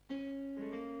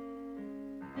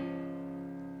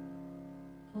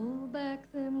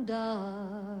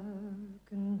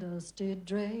dark and dusty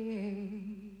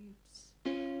drapes.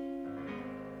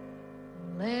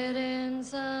 Let in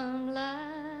some light.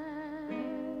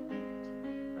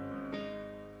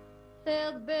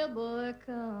 Tell the bellboy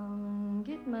come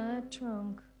get my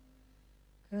trunk,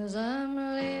 'cause I'm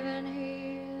leaving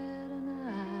here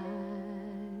tonight.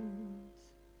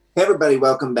 Hey everybody,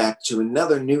 welcome back to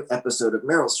another new episode of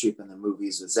Meryl Streep in the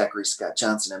Movies with Zachary Scott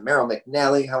Johnson and Meryl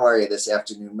McNally. How are you this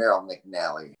afternoon, Meryl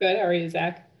McNally? Good, how are you,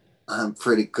 Zach? I'm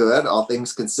pretty good. All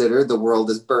things considered, the world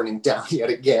is burning down yet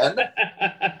again.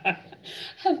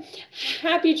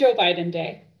 Happy Joe Biden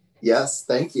Day. Yes,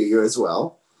 thank you. You as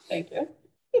well. Thank you.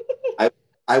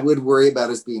 I would worry about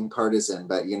us being partisan,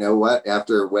 but you know what?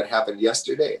 After what happened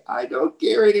yesterday, I don't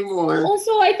care anymore.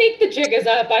 Also, I think the jig is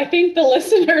up. I think the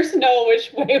listeners know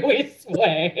which way we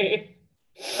sway.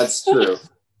 That's true.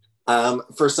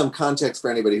 For some context for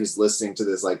anybody who's listening to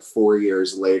this like 4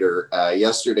 years later,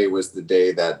 yesterday was the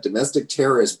day that domestic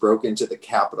terrorists broke into the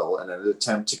Capitol in an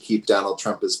attempt to keep Donald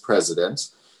Trump as president.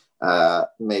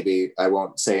 Maybe I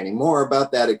won't say any more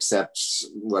about that, except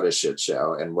what a shit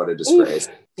show and what a disgrace.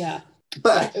 Oof, yeah.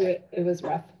 But it was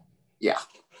rough. Yeah.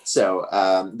 So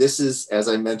this is, as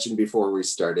I mentioned before we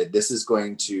started, this is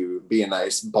going to be a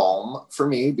nice balm for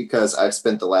me because I've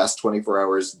spent the last 24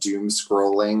 hours doom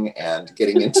scrolling and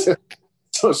getting into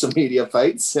social media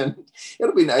fights, and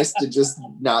it'll be nice to just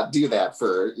not do that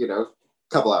for, a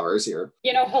couple hours here.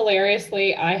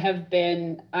 Hilariously, I have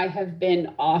been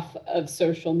off of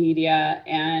social media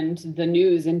and the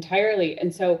news entirely.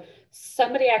 And so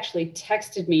somebody actually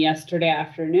texted me yesterday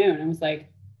afternoon and was like,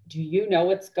 do you know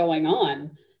what's going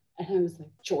on? And I was like,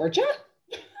 Georgia?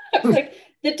 I was like,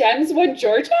 the Dems won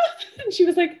Georgia? And she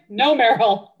was like, no,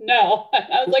 Meryl, no. And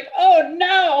I was like, oh,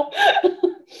 no.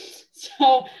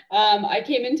 So I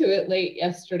came into it late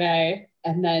yesterday,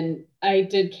 and then I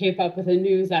did keep up with the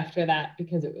news after that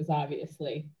because it was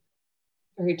obviously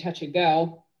very touch and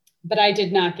go. But I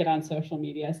did not get on social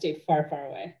media. I stayed far, far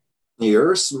away.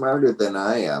 You're smarter than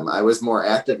I am. I was more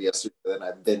active yesterday than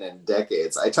I've been in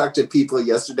decades. I talked to people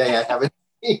yesterday I haven't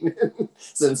seen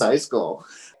since high school.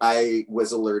 I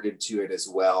was alerted to it as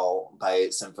well by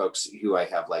some folks who I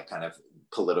have like kind of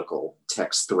political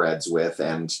text threads with,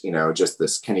 and just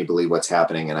this, can you believe what's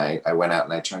happening? And I went out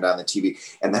and I turned on the TV,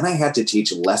 and then I had to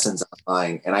teach lessons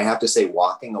online. And I have to say,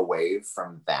 walking away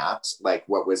from that, like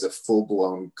what was a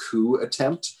full-blown coup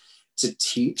attempt to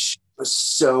teach, was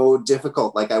so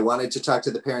difficult. Like I wanted to talk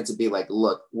to the parents and be like,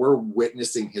 look, we're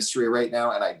witnessing history right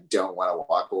now, and I don't want to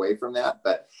walk away from that.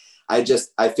 But I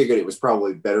figured it was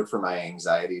probably better for my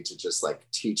anxiety to just like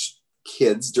teach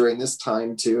kids during this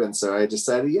time too. And so I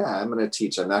decided, yeah, I'm going to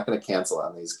teach. I'm not going to cancel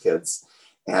on these kids.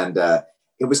 And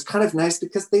it was kind of nice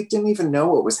because they didn't even know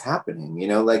what was happening.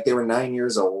 Like they were 9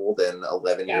 years old and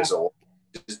 11 years old.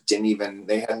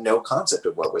 They had no concept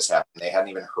of what was happening. They hadn't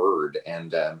even heard.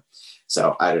 And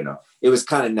so I don't know. It was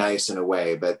kind of nice in a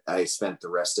way, but I spent the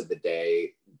rest of the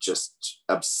day just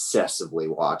obsessively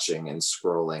watching and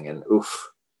scrolling, and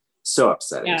so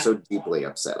upsetting, so deeply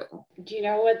upsetting. Do you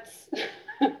know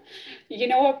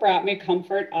what brought me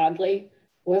comfort, oddly,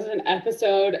 was an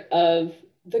episode of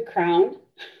The Crown.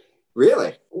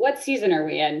 Really? What season are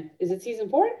we in? Is it season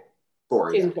 4?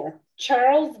 4. Season 4.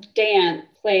 Charles Dance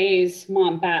plays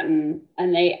Mountbatten,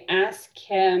 and they ask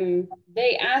him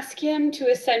to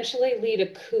essentially lead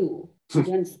a coup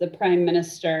against the prime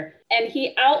minister. And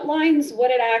he outlines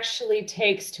what it actually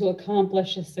takes to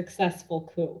accomplish a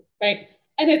successful coup, right?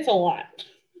 And it's a lot.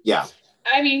 Yeah.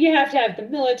 I mean, you have to have the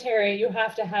military, you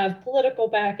have to have political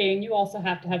backing, you also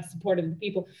have to have support of the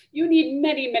people. You need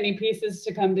many, many pieces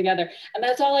to come together. And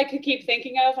that's all I could keep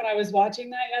thinking of when I was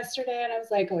watching that yesterday. And I was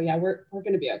like, oh yeah, we're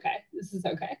going to be okay. This is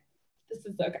okay.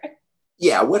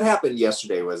 Yeah, what happened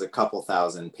yesterday was a couple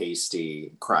thousand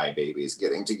pasty crybabies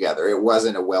getting together. It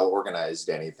wasn't a well-organized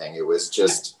anything. It was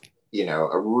just,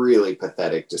 a really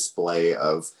pathetic display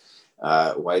of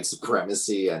white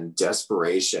supremacy and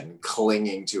desperation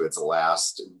clinging to its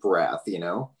last breath,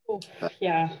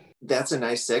 Yeah. That's a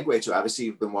nice segue to, obviously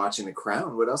you've been watching The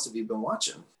Crown. What else have you been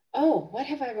watching? Oh, what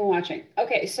have I been watching?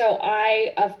 Okay, so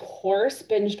I, of course,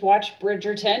 binged watched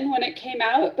Bridgerton when it came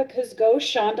out because go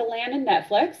Shondaland and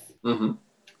Netflix. Mm-hmm.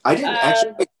 I didn't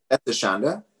actually get the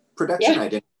Shonda production. Yeah. I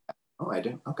didn't. Oh, I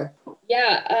didn't. Okay.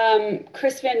 Yeah.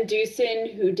 Chris Van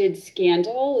Dusen, who did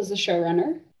Scandal, is the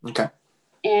showrunner. Okay.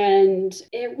 And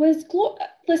it was,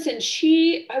 listen,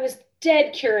 I was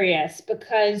dead curious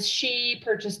because she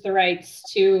purchased the rights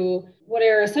to what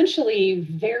are essentially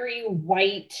very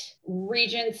white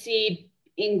Regency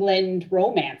England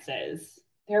romances.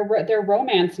 They're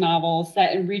romance novels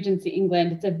set in Regency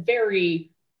England. It's a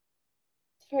very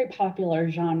very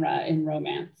popular genre in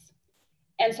romance.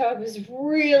 And so I was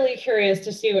really curious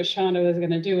to see what Shonda was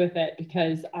going to do with it,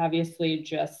 because obviously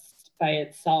just by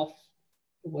itself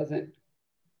it wasn't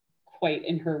quite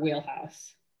in her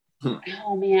wheelhouse.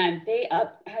 Oh man,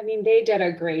 they did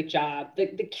a great job.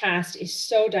 The cast is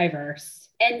so diverse.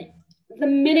 And the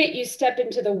minute you step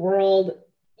into the world,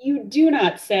 you do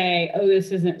not say, oh,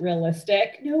 this isn't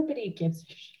realistic. Nobody gives a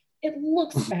shit. It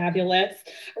looks fabulous,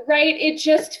 right? It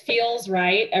just feels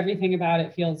right. Everything about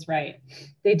it feels right.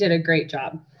 They did a great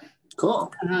job.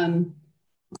 Cool. Updating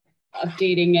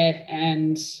it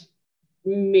and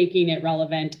making it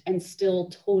relevant and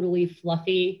still totally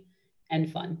fluffy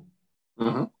and fun.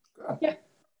 Mm-hmm. Yeah.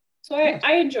 So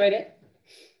I enjoyed it.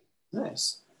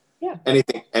 Nice. Yeah.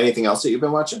 Anything else that you've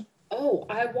been watching? Oh,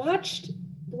 I watched,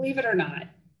 believe it or not,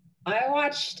 I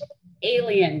watched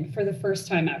Alien for the first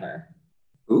time ever.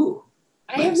 Ooh.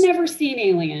 I have never seen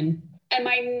Alien. And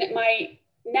my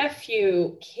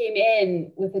nephew came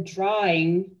in with a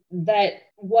drawing that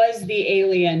was the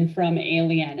alien from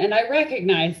Alien. And I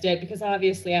recognized it because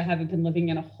obviously I haven't been living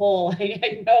in a hole.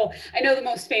 I know the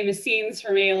most famous scenes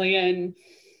from Alien.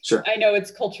 Sure. I know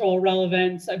its cultural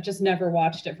relevance. I've just never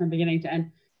watched it from beginning to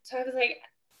end. So I was like,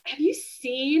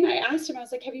 I asked him, I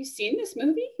was like, have you seen this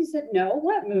movie? He said, no.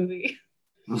 What movie?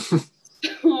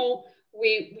 So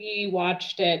we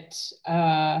watched it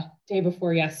day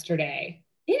before yesterday.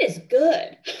 It is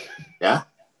good. Yeah.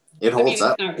 It holds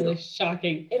up. It's not really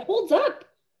shocking. It holds up.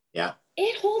 Yeah.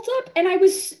 It holds up. And I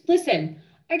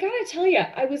gotta tell you,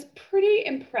 I was pretty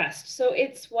impressed. So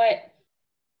it's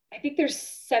I think there's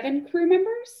 7 crew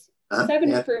members.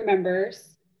 Crew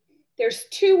members. There's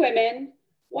 2 women,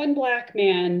 1 black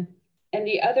man, and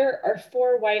the other are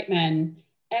 4 white men.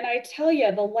 And I tell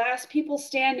you, the last people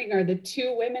standing are the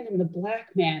 2 women and the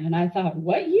black man. And I thought,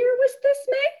 what year was this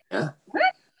made? Yeah.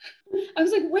 What? I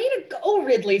was like, way to go,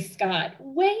 Ridley Scott.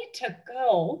 Way to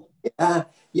go. Yeah.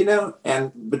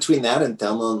 And between that and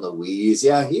Thelma and Louise,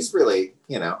 yeah, he's really,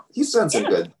 he's done some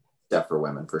good stuff for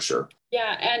women for sure.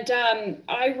 Yeah. And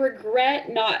I regret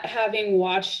not having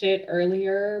watched it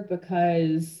earlier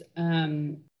because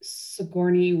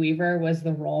Sigourney Weaver was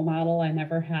the role model I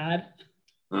never had.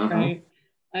 Mm-hmm. Right.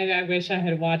 I wish I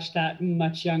had watched that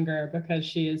much younger because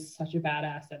she is such a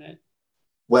badass in it.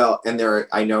 Well, and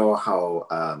I know how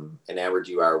enamored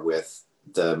you are with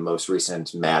the most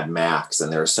recent Mad Max,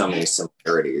 and there are so many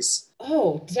similarities.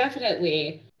 Oh,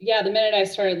 definitely. Yeah, the minute I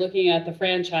started looking at the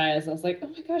franchise, I was like, oh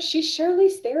my gosh, she's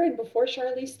Charlize Theron before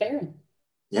Charlize Theron.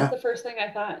 Yeah. That's the first thing I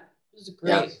thought. It was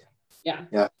great. Yeah.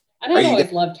 Yeah. And I've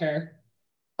always loved her.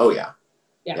 Oh, yeah.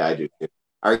 Yeah, I do too.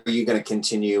 Are you going to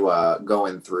continue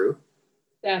going through?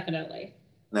 Definitely.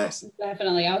 Nice.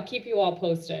 Definitely. I'll keep you all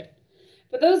posted.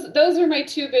 But those are my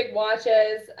 2 big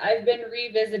watches. I've been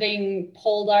revisiting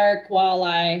Poldark while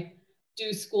I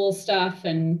do school stuff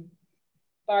and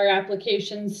bar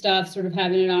application stuff, sort of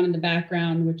having it on in the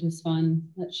background, which is fun.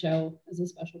 That show has a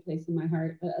special place in my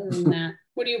heart. But other than that,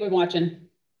 what have you been watching?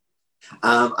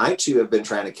 I too have been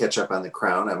trying to catch up on The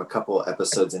Crown. I'm a couple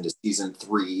episodes into season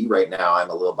 3 right now. I'm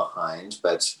a little behind,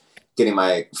 but getting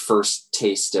my first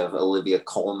taste of Olivia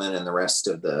Colman and the rest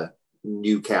of the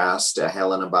new cast,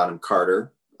 Helena Bonham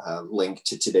Carter, linked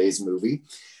to today's movie.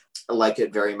 I like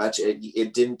it very much.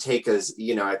 It didn't take us,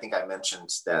 I think I mentioned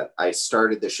that I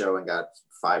started the show and got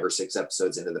 5 or 6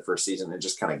 episodes into the first season and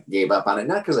just kind of gave up on it.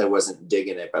 Not because I wasn't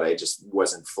digging it, but I just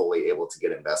wasn't fully able to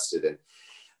get invested. And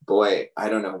boy, I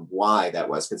don't know why that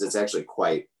was, because it's actually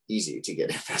quite easy to get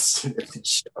invested in the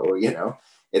show,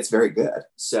 It's very good.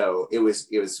 So it was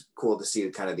cool to see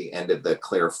kind of the end of the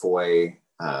Claire Foy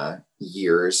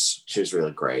years. She was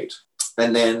really great.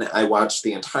 And then I watched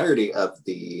the entirety of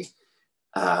the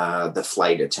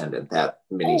Flight Attendant, that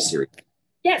miniseries. Oh,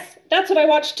 yes, that's what I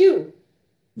watched too.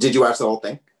 Did you watch the whole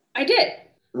thing? I did.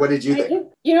 What did you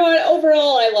think? You know what?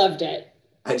 Overall, I loved it.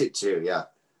 I did too. Yeah.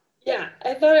 Yeah,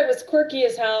 I thought it was quirky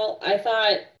as hell. I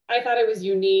thought it was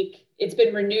unique. It's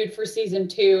been renewed for season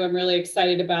 2. I'm really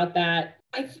excited about that.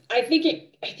 I think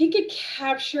it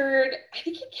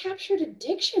captured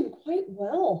addiction quite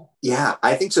well. Yeah,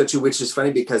 I think so too, which is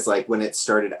funny because like when it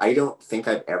started, I don't think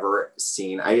I've ever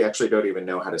seen, I actually don't even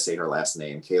know how to say her last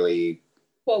name, Kaylee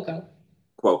Cuoco.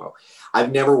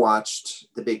 I've never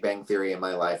watched The Big Bang Theory in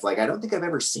my life. Like, I don't think I've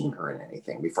ever seen her in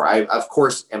anything before. I, of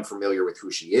course, am familiar with who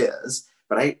she is,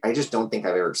 but I just don't think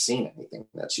I've ever seen anything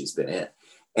that she's been in.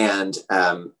 And,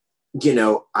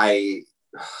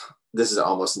 this is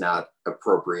almost not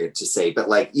appropriate to say, but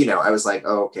like, I was like,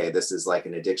 oh, okay, this is like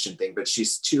an addiction thing, but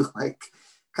she's too like,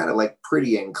 kind of like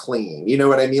pretty and clean. You know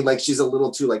what I mean? Like she's a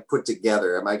little too like put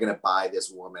together. Am I going to buy this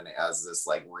woman as this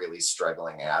like really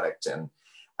struggling addict? And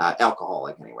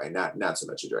alcoholic anyway, not so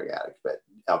much a drug addict, but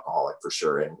alcoholic for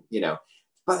sure. And,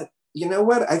 but you know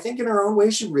what? I think in her own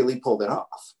way, she really pulled it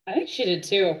off. I think she did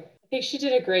too. I think she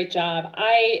did a great job.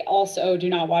 I also do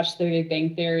not watch The Big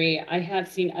Bang Theory. I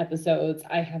have seen episodes.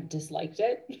 I have disliked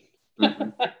it.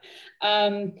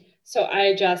 Mm-hmm. So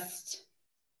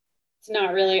it's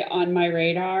not really on my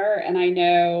radar. And I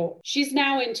know she's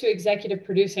now into executive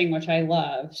producing, which I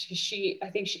love. I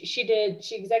think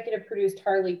she executive produced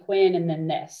Harley Quinn and then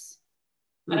this.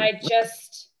 And I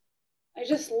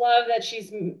just love that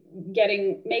she's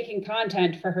making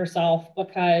content for herself,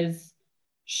 because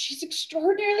she's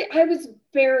extraordinarily, I was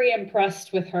very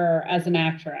impressed with her as an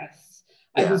actress.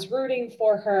 Yeah. I was rooting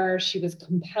for her. She was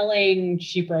compelling.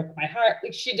 She broke my heart.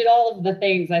 Like, she did all of the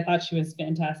things. I thought she was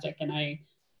fantastic. And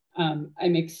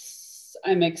I'm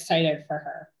excited for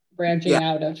her branching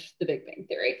out of The Big Bang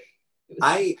Theory.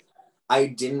 I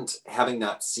didn't, having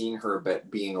not seen her, but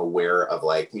being aware of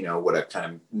what a kind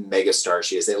of megastar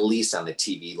she is, at least on the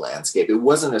TV landscape, it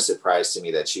wasn't a surprise to me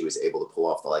that she was able to pull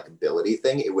off the likability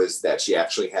thing. It was that she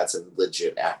actually had some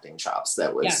legit acting chops.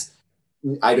 That was,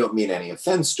 I don't mean any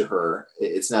offense to her.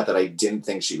 It's not that I didn't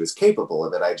think she was capable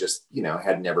of it. I just,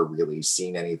 had never really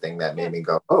seen anything that made me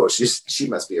go, oh, she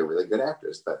must be a really good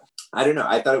actress. But I don't know.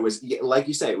 I thought it was, like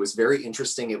you say, it was very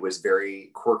interesting. It was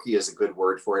very quirky, is a good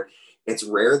word for it. It's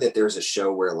rare that there's a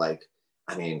show where,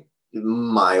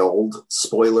 mild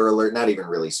spoiler alert, not even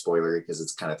really spoilery because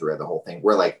it's kind of throughout the whole thing,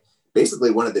 where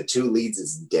basically one of the two leads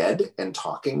is dead and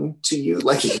talking to you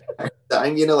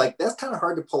dying, that's kind of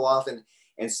hard to pull off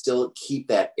and still keep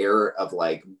that air of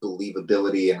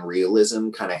believability and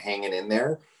realism kind of hanging in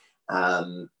there.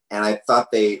 And I thought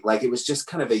it was just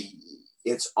kind of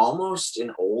it's almost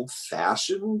an old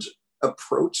fashioned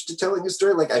approach to telling a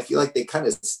story. I feel like they kind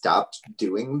of stopped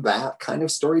doing that kind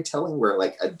of storytelling where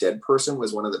a dead person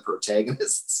was one of the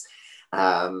protagonists.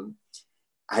 I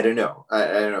don't know. I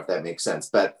don't know if that makes sense,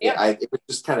 but it was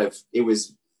just it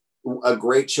was a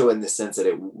great show in the sense that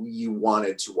you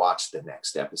wanted to watch the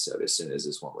next episode as soon as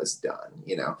this one was done,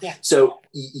 Yeah. So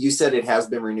you said it has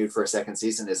been renewed for a second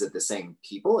season. Is it the same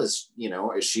people? Is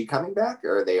she coming back?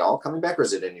 Or are they all coming back? Or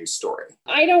is it a new story?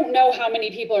 I don't know how many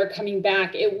people are coming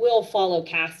back. It will follow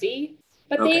Cassie,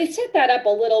 but They set that up a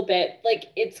little bit.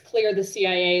 It's clear the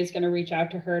CIA is going to reach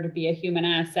out to her to be a human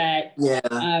asset.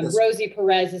 Yeah. Rosie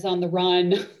Perez is on the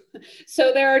run.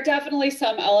 So there are definitely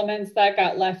some elements that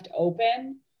got left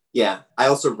open. Yeah, I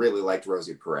also really liked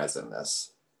Rosie Perez in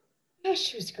this. Oh,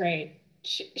 she was great.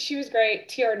 She was great.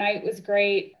 Tiara Knight was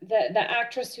great. The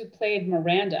actress who played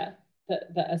Miranda,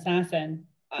 the assassin,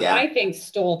 I think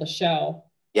stole the show.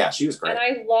 Yeah, she was great. And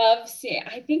I love seeing.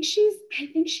 I think she's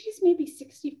maybe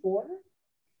 64.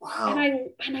 Wow.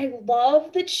 And I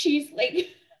love that she's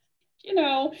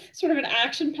sort of an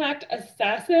action-packed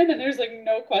assassin, and there's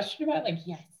no question about it.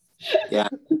 Yes. Yeah.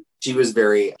 She was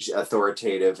very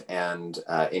authoritative and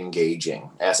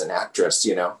engaging as an actress,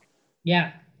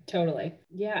 Yeah, totally.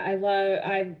 Yeah, I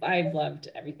loved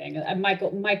everything.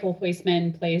 Michael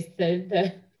Huisman plays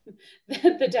the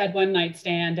dead one night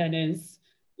stand and is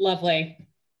lovely.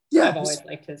 Yeah, I've always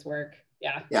liked his work.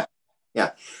 Yeah.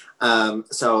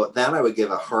 So that I would give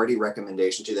a hearty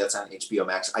recommendation to. That's on HBO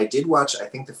Max. I did watch, I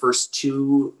think, the first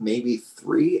 2, maybe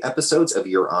 3 episodes of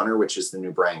Your Honor, which is the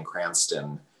new Bryan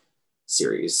Cranston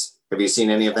series. Have you seen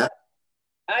any of that?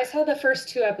 I saw the first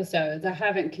 2 episodes. I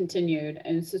haven't continued,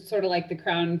 and it's sort of like The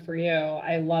Crown for you.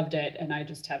 I loved it, and I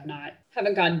just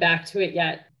haven't gone back to it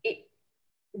yet.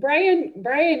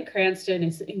 Bryan Cranston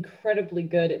is incredibly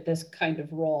good at this kind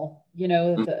of role.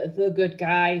 The good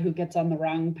guy who gets on the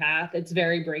wrong path. It's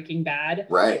very Breaking Bad.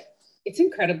 Right. It's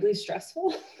incredibly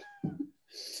stressful.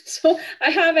 So I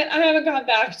haven't gone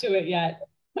back to it yet.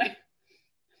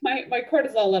 My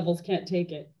cortisol levels can't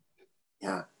take it.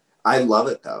 Yeah. I love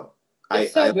it though.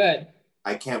 It's so good.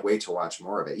 I can't wait to watch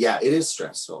more of it. Yeah, it is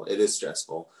stressful.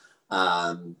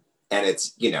 And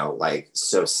it's,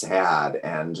 so sad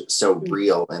and so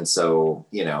real. And so,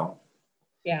 yeah,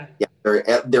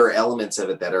 there are elements of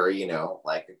it that are,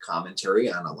 a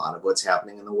commentary on a lot of what's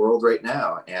happening in the world right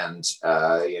now. And,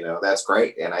 that's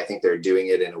great. And I think they're doing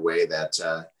it in a way that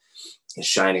is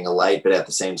shining a light, but at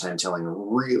the same time telling a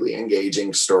really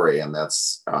engaging story. And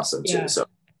that's awesome too. So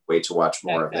wait to watch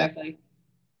more of that.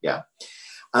 Yeah.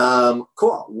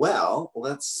 Cool. Well,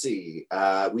 let's see.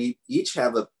 We each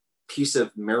have a piece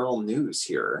of Meryl news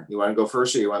here. You want to go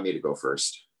first or you want me to go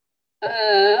first?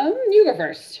 You go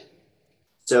first.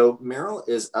 So Meryl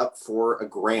is up for a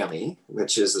Grammy,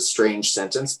 which is a strange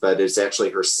sentence, but it's actually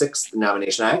her 6th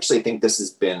nomination. I actually think this has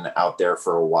been out there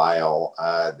for a while.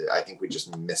 I think we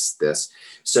just missed this.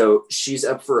 So she's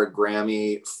up for a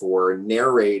Grammy for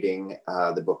narrating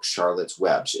the book Charlotte's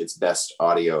Web. It's best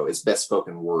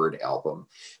spoken word album.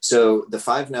 So the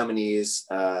 5 nominees,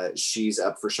 she's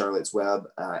up for Charlotte's Web.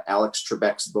 Alex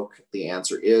Trebek's book, The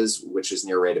Answer Is, which is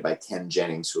narrated by Ken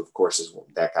Jennings, who of course is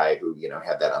that guy who,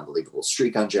 had that unbelievable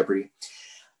streak on Jeopardy.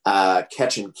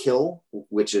 Catch and Kill,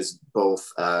 which is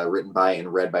both written by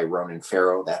and read by Ronan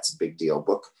Farrow. That's a big deal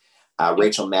book.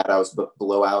 Rachel Maddow's book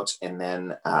Blowout, and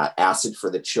then Acid for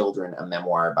the Children, a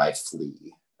memoir by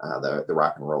Flea, the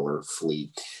rock and roller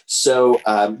Flea. So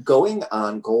going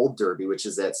on Gold Derby, which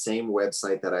is that same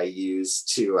website that I use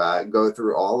to go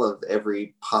through all of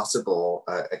every possible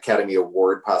Academy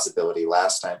Award possibility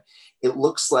last time, it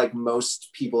looks like most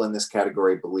people in this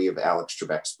category believe Alex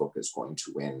Trebek's book is going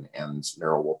to win, and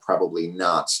Meryl will probably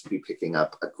not be picking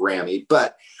up a Grammy.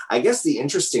 But I guess the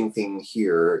interesting thing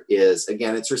here is,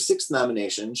 again, it's her 6th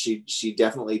nomination. She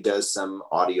definitely does some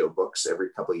audiobooks every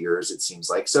couple of years, it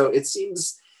seems like. So it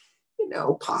seems,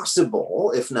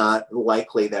 possible, if not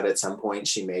likely, that at some point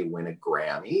she may win a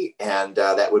Grammy, and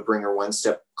that would bring her one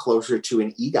step closer to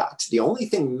an EGOT. The only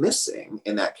thing missing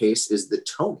in that case is the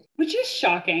Tony, which is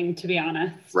shocking, to be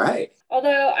honest. Right.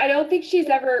 Although I don't think she's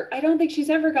ever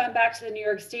gone back to the New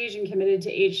York stage and committed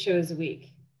to 8 shows a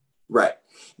week. Right.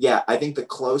 Yeah, I think the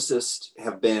closest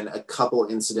have been a couple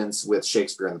incidents with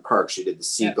Shakespeare in the Park. She did the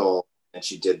Seagull. Yep. And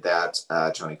she did that.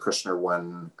 Tony Kushner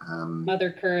won.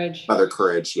 Mother Courage.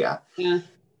 Yeah. Yeah.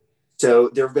 So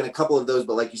there have been a couple of those,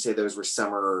 but like you say, those were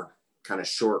summer kind of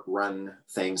short run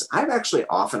things. I've actually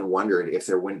often wondered if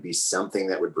there wouldn't be something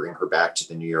that would bring her back to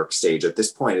the New York stage. At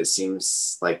this point, it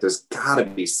seems like there's got to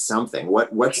be something.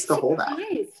 What's the holdout?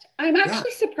 I'm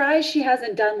actually surprised she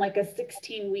hasn't done like a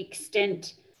 16-week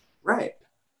stint. Right.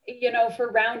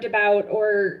 For Roundabout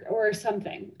or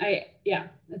something. It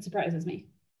surprises me.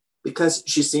 Because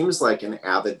she seems like an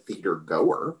avid theater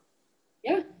goer.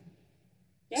 Yeah.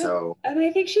 So, and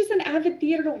I think she's an avid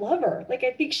theater lover. Like,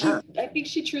 I think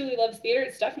she truly loves theater.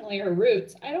 It's definitely her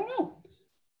roots. I don't know.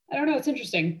 It's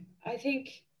interesting. I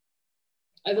think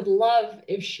I would love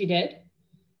if she did.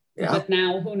 Yeah. But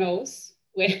now who knows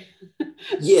when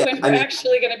we're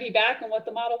actually going to be back and what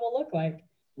the model will look like.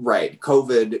 Right.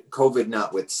 COVID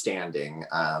notwithstanding,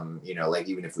 like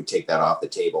even if we take that off the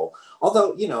table,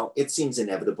 although, it seems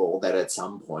inevitable that at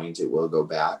some point it will go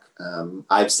back.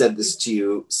 I've said this to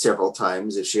you several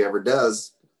times. If she ever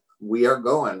does, we are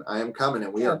going. I am coming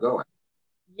and we are going.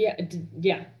 Yeah.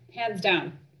 Hands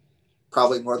down.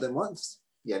 Probably more than once,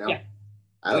 Yeah.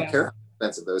 I don't care how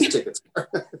expensive those tickets are.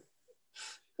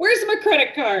 Where's my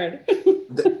credit card?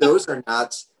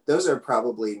 Those are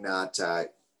probably not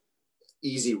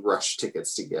easy rush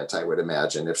tickets to get, I would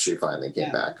imagine, if she finally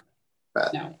came back.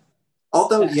 But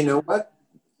although, you know what,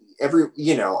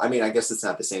 I guess it's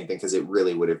not the same thing, because it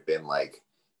really would have been like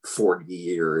 40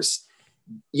 years.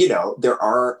 There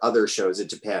are other shows. It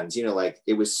depends, like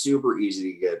it was super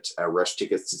easy to get rush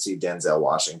tickets to see Denzel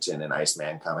Washington and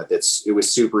Iceman Comet. It was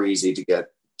super easy to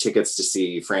get tickets to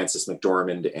see Frances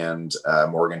McDormand and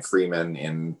Morgan Freeman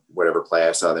in whatever play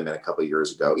I saw them in a couple of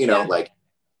years ago.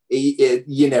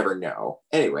 You never know.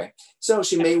 Anyway, so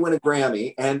she may win a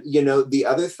Grammy. And, the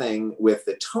other thing with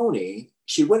the Tony,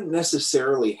 she wouldn't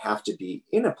necessarily have to be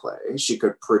in a play. She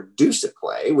could produce a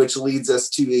play, which leads us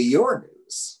to your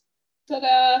news.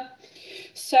 Ta-da!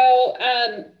 So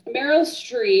Meryl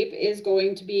Streep is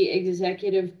going to be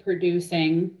executive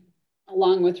producing,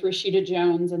 along with Rashida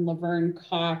Jones and Laverne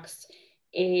Cox,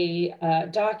 a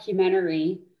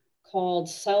documentary called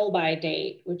Sell By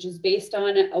Date, which is based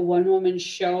on a one-woman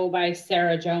show by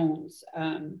Sarah Jones.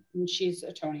 And she's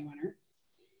a Tony winner.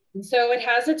 And so it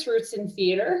has its roots in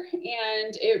theater,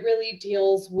 and it really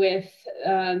deals with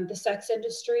the sex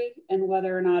industry and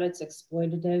whether or not it's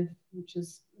exploitative, which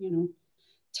is,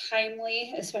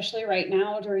 timely, especially right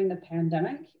now during the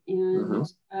pandemic. And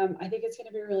I think it's going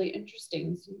to be really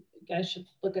interesting. So you guys should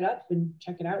look it up and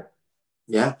check it out.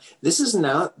 Yeah, this is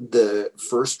not the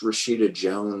first Rashida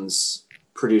Jones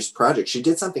produced project. She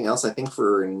did something else, I think,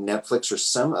 for Netflix or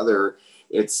some other.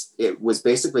 It was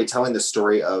basically telling the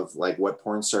story of like what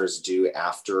porn stars do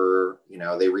after,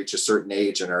 they reach a certain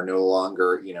age and are no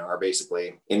longer, are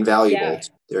basically invaluable.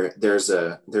 Yeah.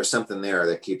 There's something there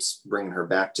that keeps bringing her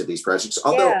back to these projects.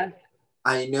 Although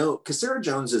I know, because Sarah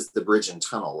Jones is the Bridge and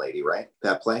Tunnel lady, right?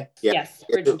 That play? Yeah. Yes,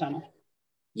 Bridge and Tunnel.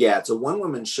 Yeah, it's a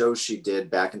one-woman show she did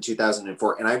back in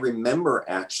 2004. And I remember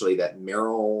actually that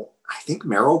Meryl, I think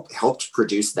Meryl helped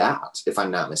produce that, if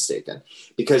I'm not mistaken,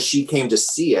 because she came to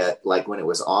see it like when it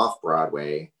was off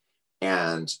Broadway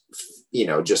and,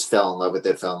 just fell in love with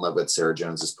it, fell in love with Sarah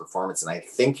Jones's performance. And I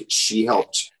think she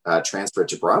helped transfer it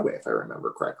to Broadway, if I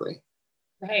remember correctly.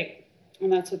 Right.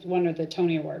 And that's what won her the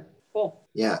Tony Award. Cool.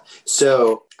 Yeah.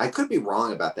 So I could be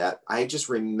wrong about that. I just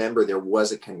remember there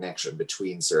was a connection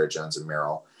between Sarah Jones and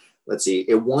Meryl. Let's see.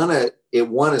 It won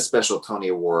a special Tony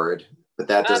Award, but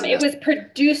that doesn't. It was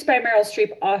produced by Meryl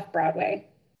Streep off Broadway.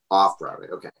 Off Broadway.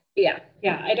 Okay. Yeah.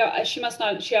 I don't. She must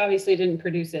not. She obviously didn't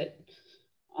produce it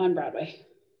on Broadway.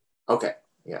 Okay.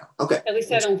 Yeah. Okay. At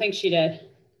least I don't think she did.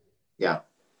 Yeah.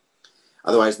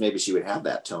 Otherwise, maybe she would have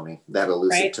that Tony, that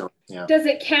elusive right? Tony. Yeah. Does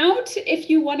it count if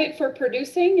you won it for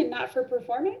producing and not for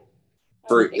performing?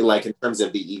 For like in terms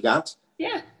of the EGOT?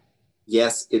 Yeah.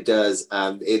 Yes, it does.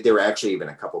 There were actually even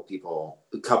a couple people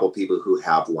who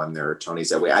have won their Tonys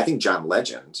that way. I think John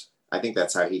Legend. I think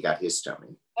that's how he got his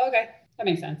Tony. Okay, that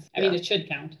makes sense. I mean, it should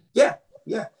count. Yeah.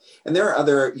 And there are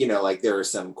other, like there are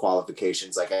some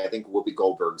qualifications. Like I think Whoopi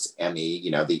Goldberg's Emmy,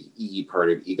 the E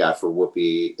part of EGOT for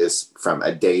Whoopi is from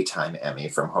a daytime Emmy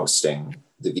from hosting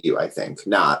The View, I think,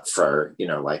 not for,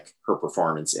 like her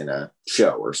performance in a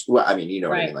show or, well, I mean,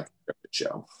 what I mean, like a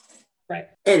show. Right.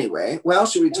 Anyway, well,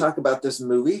 should we talk about this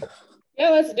movie? Yeah,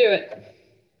 let's do it.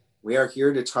 We are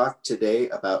here to talk today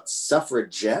about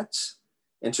Suffragette,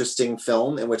 interesting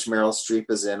film in which Meryl Streep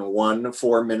is in one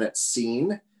 4-minute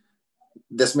scene.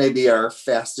 This may be our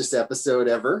fastest episode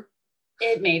ever.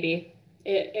 It may be.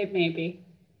 It may be.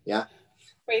 Yeah.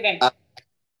 What do you think?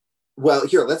 Well,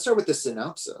 here, let's start with the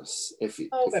synopsis.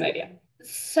 Good idea.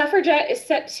 Suffragette is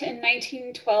set in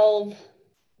 1912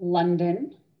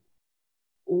 London,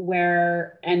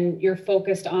 and you're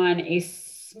focused on a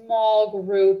small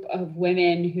group of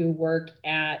women who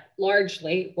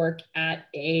largely work at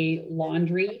a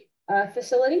laundry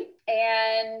facility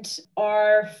and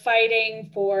are fighting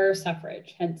for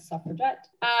suffrage, hence suffragette.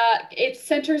 It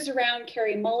centers around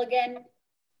Carey Mulligan,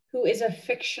 who is a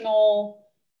fictional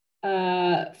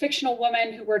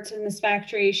woman who works in this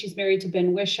factory. She's married to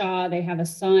Ben Whishaw. They have a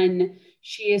son.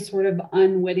 She is sort of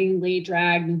unwittingly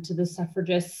dragged into the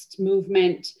suffragist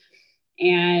movement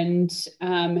and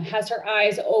has her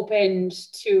eyes opened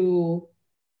to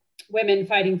women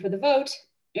fighting for the vote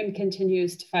and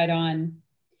continues to fight on.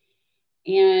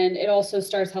 And it also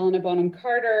stars Helena Bonham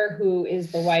Carter, who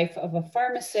is the wife of a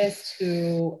pharmacist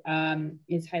who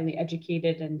is highly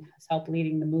educated and has helped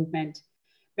leading the movement.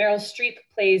 Meryl Streep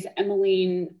plays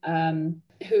Emmeline,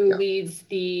 who leads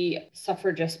the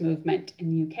suffragist movement in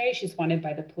the UK. She's wanted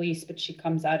by the police, but she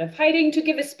comes out of hiding to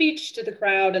give a speech to the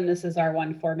crowd. And this is our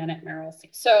 4-minute Meryl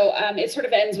scene. So it sort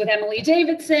of ends with Emily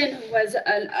Davidson, who was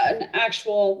an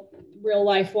actual real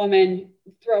life woman,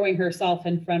 throwing herself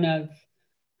in front of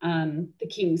the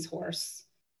King's horse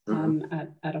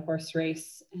at a horse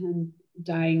race and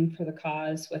dying for the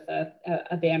cause with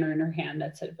a banner in her hand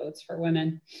that said "Votes for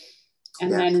Women."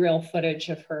 And then real footage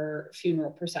of her funeral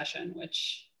procession,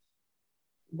 which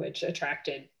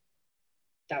attracted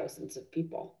thousands of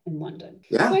people in London.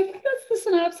 Yeah. So I think that's the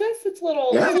synopsis. It's a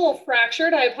little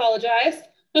fractured. I apologize.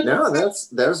 No,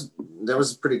 that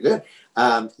was pretty good.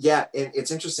 And it's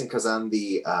interesting because on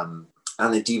the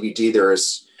DVD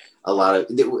there's a lot of,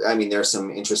 there's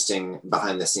some interesting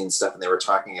behind the scenes stuff, and they were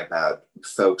talking about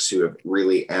folks who have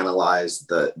really analyzed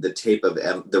the tape of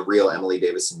the real Emily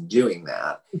Davidson doing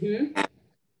that, and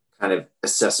kind of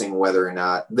assessing whether or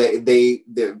not the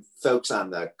folks on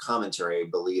the commentary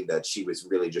believe that she was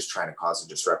really just trying to cause a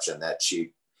disruption, that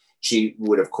she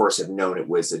would of course have known it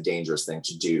was a dangerous thing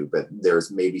to do, but there's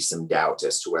maybe some doubt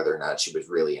as to whether or not she was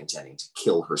really intending to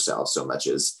kill herself so much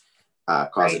as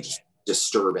cause a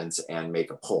disturbance and make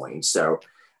a point. So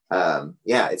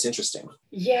it's interesting.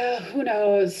 Yeah, who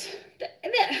knows?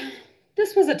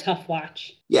 This was a tough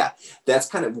watch. Yeah, that's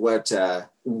kind of what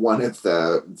one of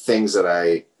the things that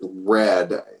I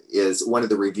read is one of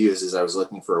the reviews is I was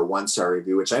looking for a 1-star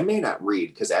review, which I may not read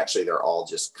because actually they're all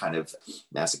just kind of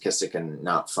masochistic and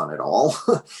not fun at all.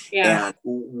 Yeah. And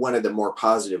one of the more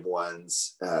positive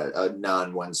ones, a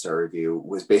non 1-star review,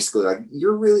 was basically like,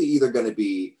 you're really either going to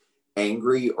be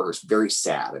angry or very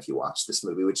sad if you watch this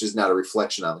movie, which is not a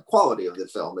reflection on the quality of the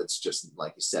film. It's just,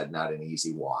 like you said, not an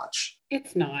easy watch.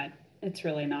 It's not. It's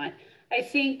really not. I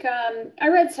think I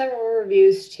read several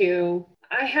reviews too.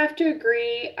 I have to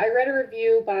agree. I read a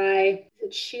review by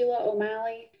Sheila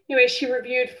O'Malley. Anyway, she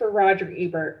reviewed for Roger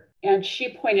Ebert, and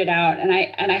she pointed out, and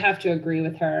I have to agree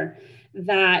with her,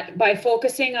 that by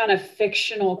focusing on a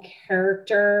fictional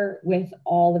character with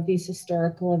all of these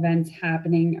historical events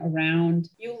happening around,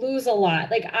 you lose a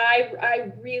lot. Like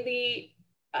I really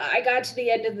I got to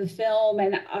the end of the film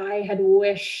and I had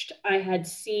wished I had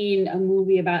seen a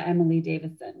movie about Emily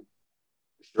Davison.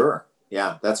 Sure.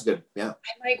 Yeah, that's good. Yeah.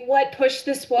 I'm like, what pushed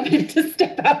this woman to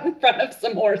step out in front of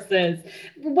some horses?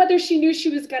 Whether she knew she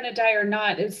was going to die or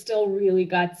not, it's still really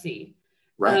gutsy.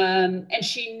 Right. And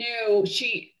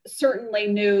she certainly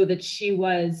knew that she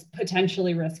was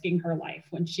potentially risking her life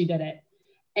when she did it.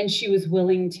 And she was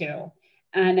willing to.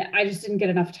 And I just didn't get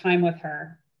enough time with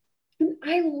her. And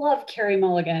I love Carey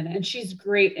Mulligan, and she's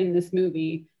great in this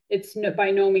movie. It's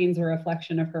by no means a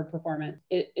reflection of her performance.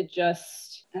 It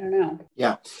just, I don't know.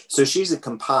 Yeah. So she's a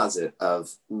composite of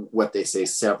what they say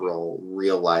several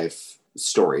real life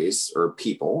stories or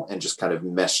people and just kind of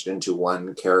meshed into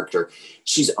one character.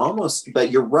 She's almost,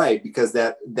 but you're right, because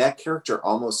that character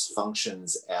almost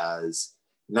functions as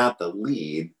not the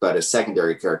lead, but a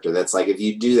secondary character. That's like, if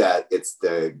you do that, it's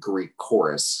the Greek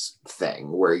chorus thing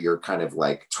where you're kind of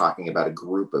like talking about a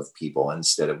group of people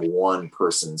instead of one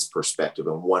person's perspective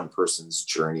and one person's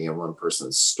journey and one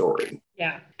person's story.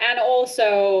 Yeah. And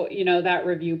also, that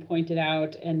review pointed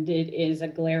out, and it is a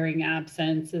glaring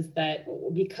absence, is that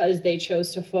because they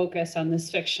chose to focus on this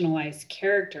fictionalized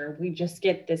character, we just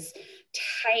get this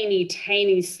tiny,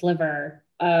 tiny sliver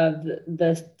of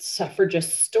the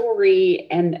suffragist story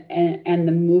and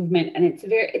the movement. And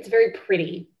it's very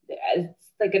pretty. It's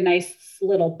like a nice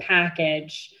little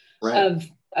package of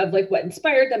like what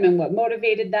inspired them and what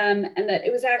motivated them, and that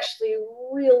it was actually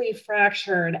really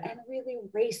fractured and really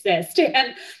racist.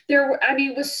 And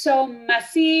it was so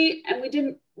messy, and we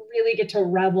didn't really get to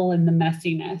revel in the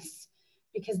messiness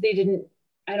because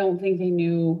I don't think they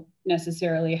knew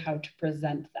necessarily how to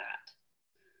present that.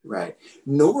 Right.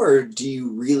 Nor do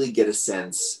you really get a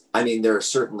sense. I mean, they're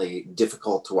certainly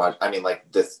difficult to watch. I mean,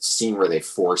 like the scene where they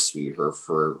force feed her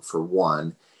for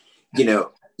one,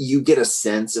 you get a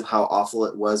sense of how awful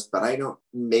it was, but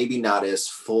maybe not as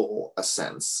full a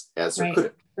sense as there could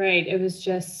have. Right. It was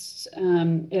just,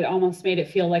 it almost made it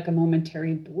feel like a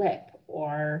momentary blip,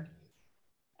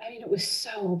 it was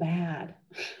so bad.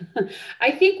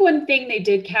 I think one thing they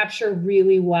did capture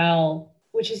really well,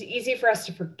 which is easy for us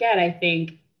to forget, I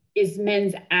think, is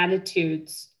men's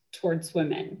attitudes towards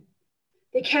women.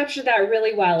 They capture that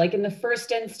really well. Like in the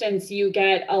first instance, you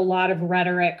get a lot of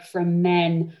rhetoric from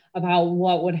men about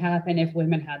what would happen if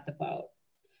women had the vote.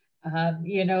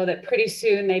 That pretty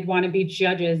soon they'd want to be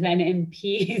judges and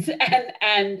MPs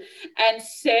and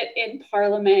sit in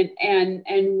parliament and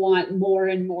want more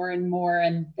and more and more,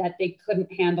 and that they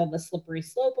couldn't handle the slippery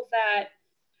slope of that.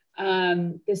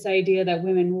 This idea that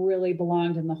women really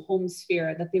belonged in the home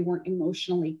sphere, that they weren't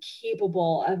emotionally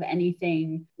capable of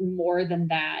anything more than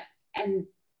that. And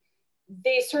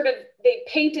they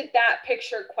painted that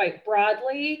picture quite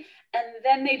broadly. And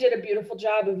then they did a beautiful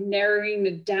job of narrowing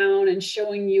it down and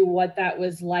showing you what that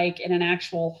was like in an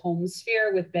actual home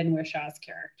sphere with Ben Wishaw's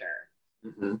character.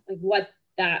 Mm-hmm. Like what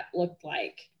that looked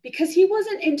like. Because he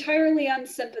wasn't entirely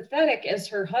unsympathetic as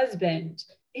her husband.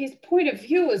 His point of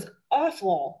view was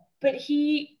awful, but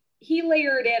he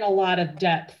layered in a lot of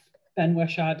depth, Ben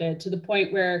Wishaw did, to the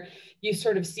point where you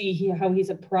sort of see how he's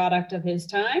a product of his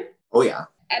time. Oh, yeah.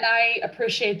 And I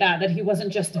appreciate that he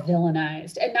wasn't just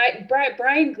villainized. And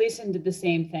Brian Gleason did the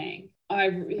same thing.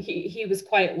 He was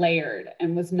quite layered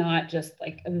and was not just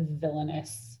like a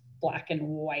villainous black and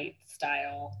white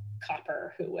style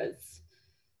copper who was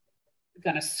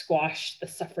going to squash the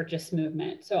suffragist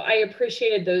movement. So I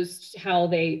appreciated how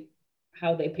they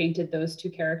painted those two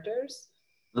characters.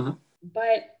 Mm-hmm.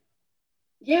 But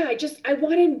yeah, I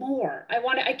wanted more.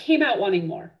 I came out wanting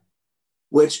more.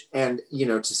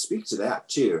 To speak to that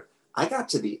too, I got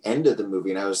to the end of the movie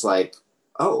and I was like,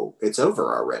 oh, it's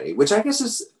over already, which I guess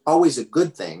is always a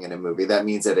good thing in a movie. That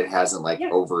means that it hasn't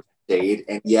overstayed,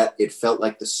 and yet it felt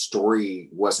like the story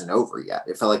wasn't over yet.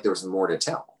 It felt like there was more to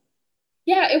tell.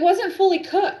 Yeah, it wasn't fully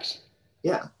cooked.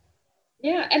 Yeah.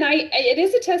 Yeah, and it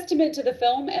is a testament to the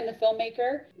film and the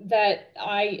filmmaker that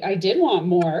I did want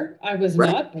more. I was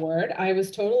not bored. I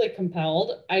was totally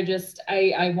compelled.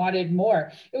 I wanted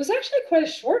more. It was actually quite a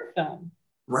short film.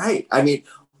 Right. I mean,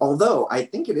 although I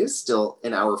think it is still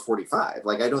an hour 45.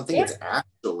 Like, I don't think it's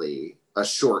actually a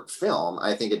short film.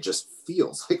 I think it just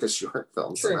feels like a short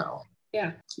film somehow.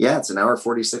 Yeah. Yeah, it's an hour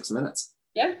 46 minutes.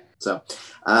 Yeah. So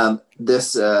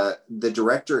the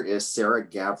director is Sarah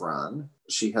Gavron.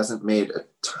 She hasn't made a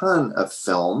ton of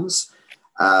films.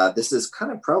 This is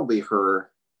kind of probably her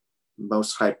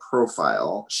most high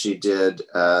profile. She did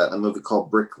a movie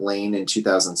called Brick Lane in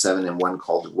 2007 and one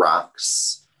called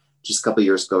Rocks just a couple of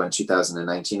years ago in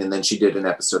 2019. And then she did an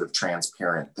episode of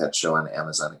Transparent, that show on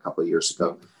Amazon a couple of years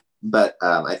ago. But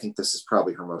I think this is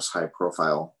probably her most high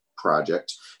profile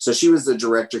project. So she was the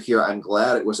director here. I'm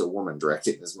glad it was a woman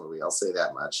directing this movie. I'll say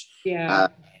that much. Yeah.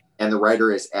 And the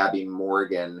writer is Abby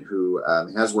Morgan, who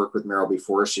has worked with Meryl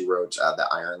before. She wrote The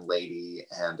Iron Lady,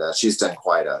 and she's done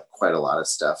quite a lot of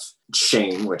stuff.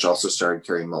 Shame, which also starred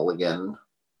Carey Mulligan.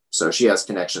 So she has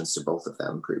connections to both of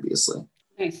them previously.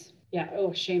 Nice. Yeah.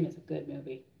 Oh, Shame is a good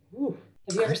movie. Ooh.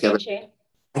 Have you ever seen Shame?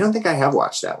 I don't think I have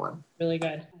watched that one. Really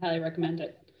good. I highly recommend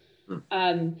it.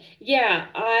 Yeah,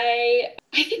 I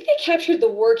think they captured the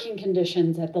working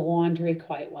conditions at the laundry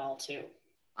quite well too.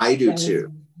 I do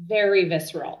too. Very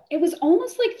visceral. It was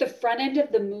almost like the front end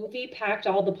of the movie packed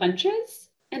all the punches,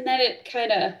 and then it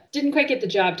kind of didn't quite get the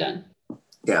job done.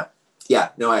 Yeah.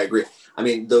 No, I agree. I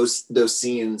mean, those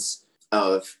scenes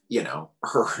of, you know,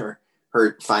 her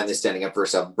finally standing up for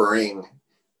herself, burning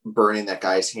that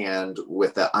guy's hand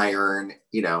with the iron,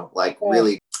 you know, like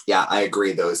really. Yeah, I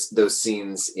agree. Those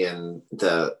scenes in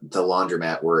the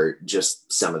laundromat were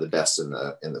just some of the best in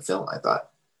the film, I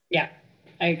thought. Yeah,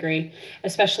 I agree.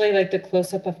 Especially like the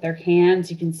close up of their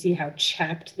hands. You can see how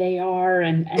chapped they are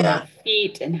and their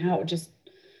feet and how just,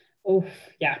 oh,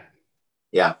 yeah.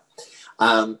 Yeah.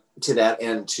 To that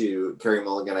end, to Carey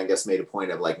Mulligan, I guess, made a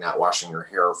point of like not washing her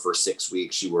hair for 6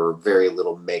 weeks. She wore very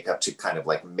little makeup to kind of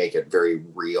like make it very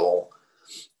real.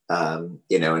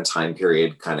 You know, and time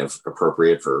period kind of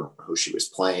appropriate for who she was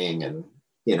playing, and,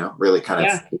 you know, really kind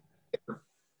of,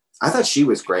 I thought she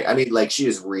was great. I mean, like, she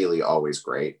is really always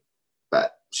great,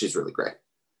 but she's really great.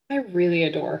 I really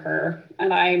adore her,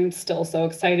 and I'm still so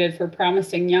excited for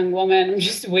Promising Young Woman. I'm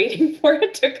just waiting for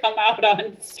it to come out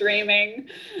on streaming.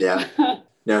 Yeah.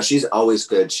 No, she's always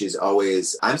good.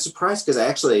 I'm surprised because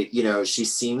actually, you know, she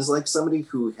seems like somebody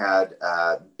who had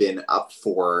been up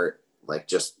for like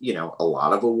just, you know, a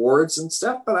lot of awards and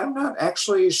stuff, but I'm not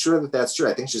actually sure that that's true.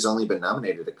 I think she's only been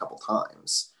nominated a couple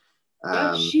times.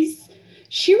 Yeah,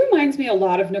 she reminds me a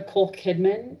lot of Nicole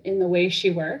Kidman in the way she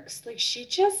works. Like she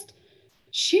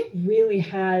really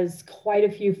has quite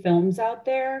a few films out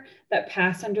there that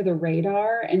pass under the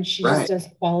radar, and she just does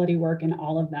quality work in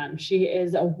all of them. She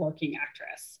is a working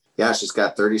actress. Yeah, she's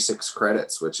got 36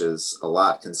 credits, which is a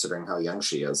lot considering how young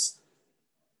she is.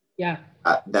 Yeah.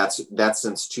 That's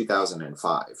since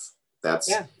 2005. It's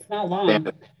not long.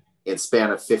 It's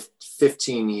span of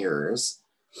 15 years.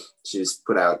 She's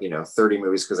put out, you know, 30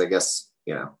 movies because I guess,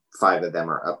 you know, 5 of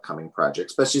them are upcoming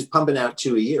projects, but she's pumping out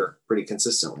 2 a year pretty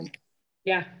consistently.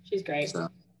 Yeah, she's great. So,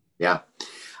 yeah.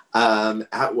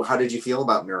 How did you feel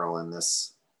about Meryl in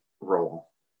this role?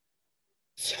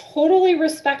 Totally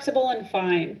respectable and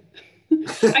fine.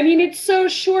 I mean, it's so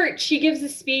short. She gives a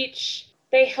speech.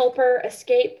 They help her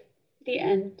escape. The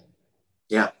end.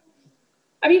 Yeah.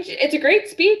 I mean, it's a great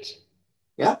speech.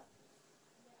 Yeah.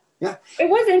 It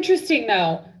was interesting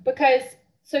though, because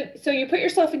so you put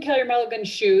yourself in Kelly Mulligan's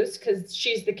shoes because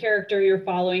she's the character you're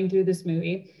following through this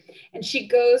movie, and she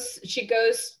goes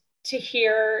to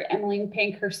hear Emmeline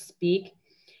Pinker speak,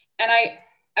 and I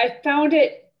found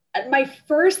it, my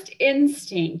first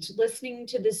instinct listening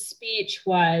to this speech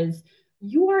was,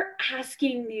 you are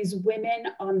asking these women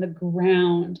on the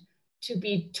ground to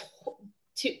be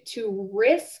to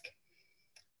risk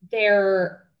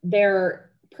their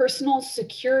personal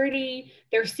security,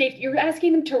 their safety. You're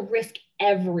asking them to risk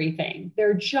everything,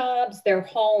 their jobs, their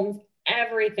homes,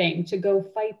 everything, to go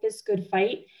fight this good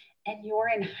fight, and you're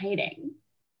in hiding.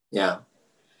 Yeah.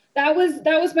 That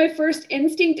was my first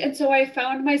instinct, and so I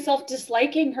found myself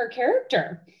disliking her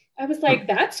character. I was like,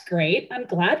 that's great. I'm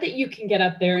glad that you can get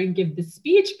up there and give the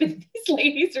speech, but these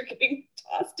ladies are getting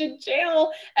tossed in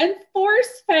jail and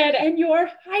force-fed, and you're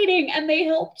hiding, and they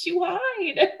helped you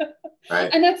hide.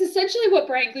 Right. And that's essentially what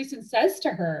Brian Gleason says to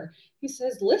her. He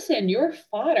says, listen, you're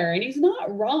fodder. And he's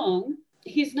not wrong.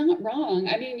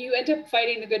 I mean, you end up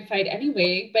fighting the good fight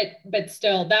anyway, but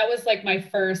still, that was like my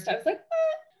first, I was like,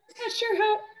 not sure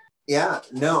how. Yeah,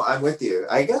 no, I'm with you.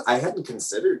 I guess I hadn't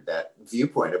considered that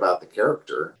viewpoint about the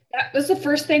character. That was the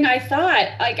first thing I thought.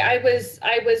 Like I was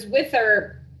with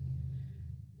her.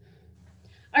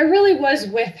 I really was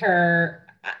with her.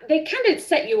 They kind of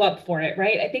set you up for it,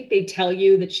 right? I think they tell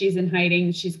you that she's in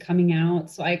hiding, she's coming out.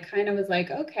 So I kind of was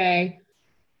like, okay.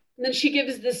 And then she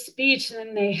gives this speech, and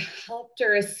then they helped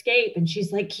her escape, and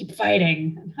she's like, keep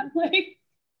fighting. And I'm like,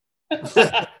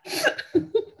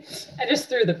 I just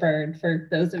threw the bird for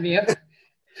those of you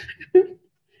who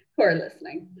are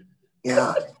listening.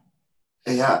 Yeah.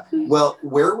 Well,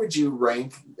 where would you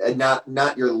rank,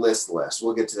 not your list,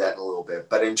 we'll get to that in a little bit,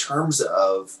 but in terms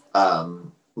of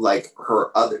like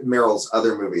Meryl's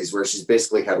other movies where she's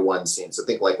basically had one scene. So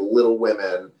think like Little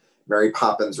Women, Mary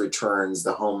Poppins Returns,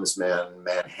 The Homesman,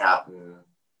 Manhattan,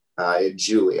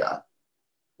 Julia.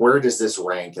 Where does this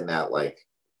rank in that like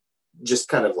just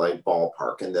kind of like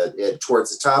ballpark and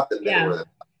towards the top, the middle, or the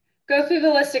Go through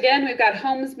the list again. We've got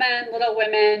Homesman, Little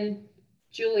Women,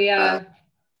 Julia.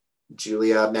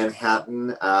 Julia,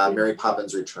 Manhattan, Mary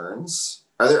Poppins Returns.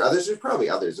 Are there others? There's probably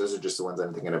others. Those are just the ones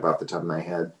I'm thinking of off the top of my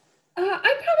head. I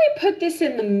probably put this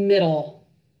in the middle.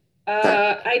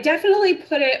 I definitely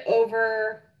put it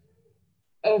over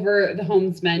the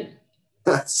Homesman.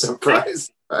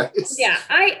 Surprise. Yeah,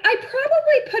 I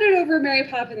probably put it over Mary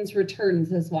Poppins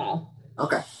Returns as well.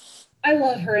 Okay. I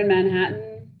love her in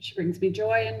Manhattan. She brings me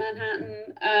joy in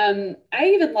Manhattan. I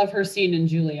even love her scene in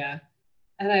Julia.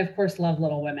 And I, of course, love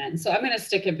Little Women. So I'm going to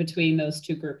stick it between those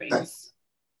two groupings. Okay.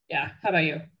 Yeah. How about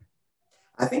you?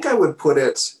 I think I would put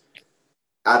it,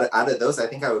 out of those, I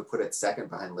think I would put it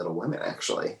second behind Little Women,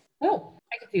 actually. Oh,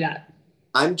 I can see that.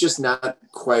 I'm just not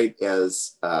quite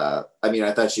as, I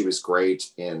thought she was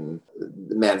great in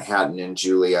Manhattan and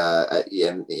Julia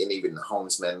and even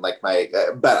Homesman,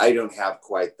 but I don't have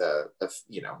quite the,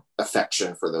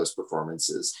 affection for those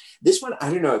performances. This one, I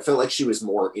don't know, it felt like she was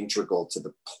more integral to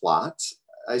the plot,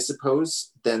 I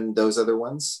suppose, than those other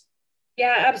ones.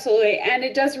 Yeah, absolutely. And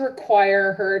it does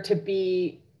require her to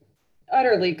be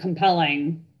utterly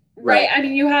compelling. Right. I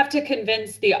mean, you have to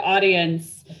convince the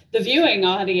audience, the viewing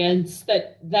audience,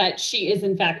 that she is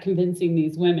in fact convincing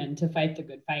these women to fight the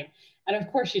good fight. And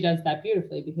of course she does that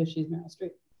beautifully because she's Meryl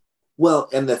Streep. Well,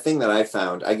 and the thing that I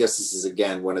found, I guess this is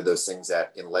again one of those things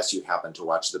that unless you happen to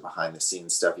watch the behind the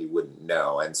scenes stuff, you wouldn't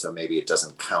know. And so maybe it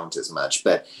doesn't count as much.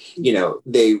 But,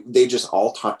 they just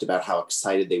all talked about how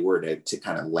excited they were to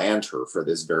kind of land her for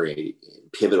this very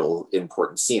pivotal,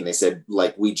 important scene. They said,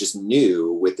 we just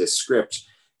knew with this script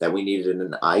that we needed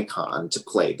an icon to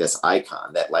play this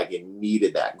icon, that it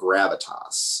needed that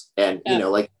gravitas. And,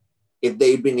 if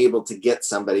they'd been able to get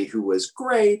somebody who was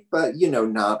great, but,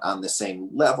 not on the same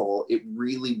level, it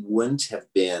really wouldn't have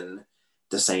been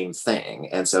the same thing.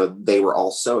 And so they were all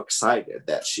so excited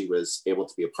that she was able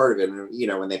to be a part of it.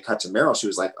 And, when they cut to Meryl, she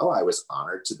was like, oh, I was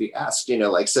honored to be asked,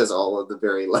 says all of the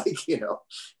very,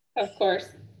 of course,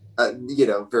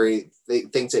 very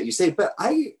things that you say. But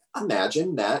I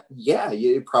imagine that,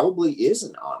 it probably is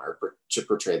an honor to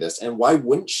portray this. And why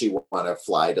wouldn't she want to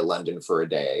fly to London for a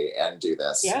day and do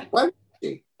this? Yeah. Why would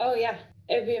she? Oh, yeah.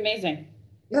 It'd be amazing.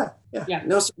 Yeah.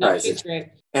 No surprise. No, she's great.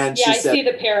 And I see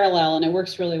the parallel and it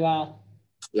works really well.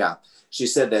 Yeah. She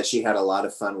said that she had a lot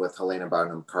of fun with Helena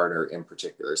Bonham Carter in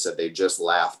particular. Said they just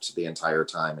laughed the entire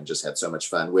time and just had so much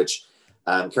fun, which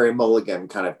Carey Mulligan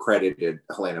kind of credited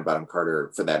Helena Bonham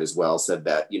Carter for that as well, said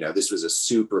that, this was a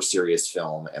super serious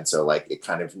film. And so it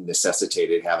kind of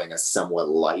necessitated having a somewhat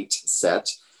light set.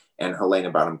 And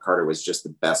Helena Bonham Carter was just the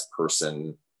best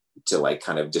person to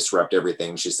kind of disrupt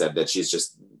everything. She said that she's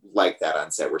just like that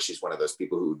on set, where she's one of those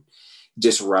people who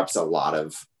disrupts a lot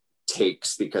of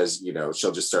takes because,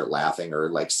 she'll just start laughing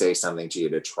or say something to you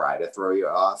to try to throw you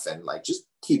off and just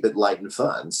keep it light and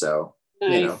fun. So,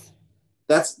 nice.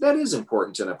 That is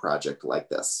important in a project like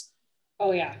this.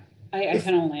 Oh yeah, I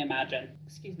can only imagine.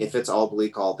 Excuse me. If it's all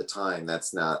bleak all the time,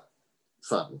 that's not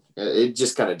fun. It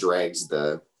just kind of drags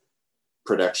the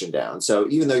production down. So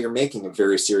even though you're making a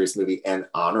very serious movie and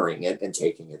honoring it and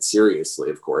taking it seriously,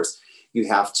 of course, you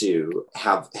have to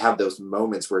have those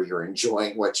moments where you're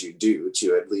enjoying what you do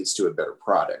it leads to a better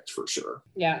product for sure.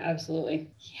 Yeah,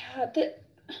 absolutely. Yeah,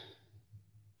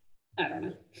 I don't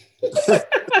know.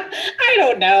 I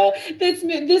don't know. This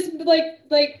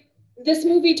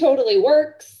movie totally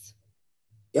works.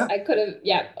 Yeah. I could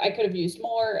have used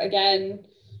more again.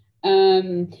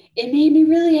 It made me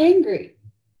really angry.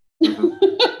 Mm-hmm.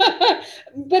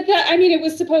 But it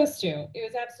was supposed to.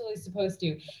 It was absolutely supposed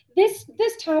to. This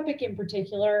topic in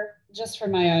particular, just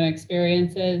from my own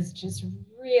experiences, just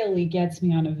really gets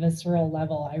me on a visceral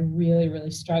level. I really,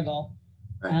 really struggle.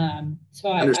 Right.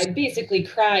 So I basically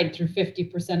cried through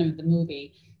 50% of the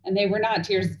movie, and they were not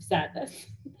tears of sadness.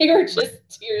 They were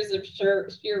just tears of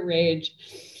sheer rage.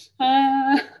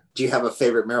 Do you have a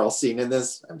favorite Meryl scene in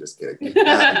this? I'm just kidding. Do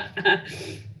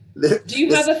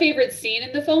you have a favorite scene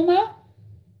in the film, though?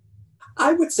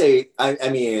 I would say, I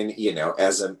mean,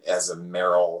 as a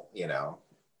Meryl,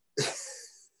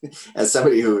 as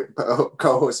somebody who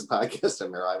co-hosts a podcast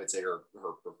on Meryl, I would say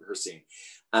her scene.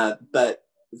 But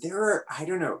I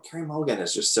don't know, Carey Mulligan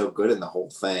is just so good in the whole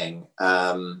thing.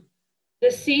 The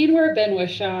scene where Ben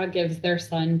Whishaw gives their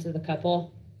son to the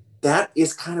couple. That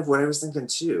is kind of what I was thinking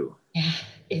too. Yeah,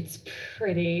 it's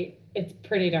pretty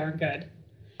darn good.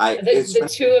 The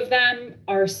two of them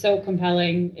are so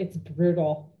compelling. It's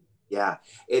brutal. Yeah,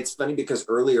 it's funny because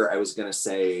earlier I was going to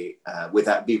say,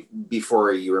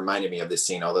 before you reminded me of this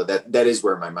scene, although that is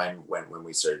where my mind went when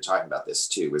we started talking about this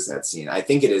too, was that scene. I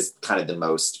think it is kind of the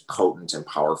most potent and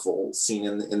powerful scene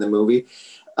in the movie.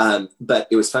 But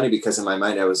it was funny because in my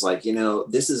mind I was like,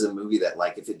 this is a movie that,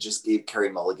 like, if it just gave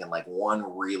Carey Mulligan like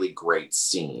one really great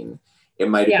scene, it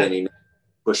might have been enough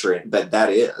to push her in. But that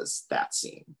is that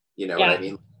scene. You know what I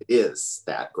mean? It is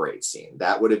that great scene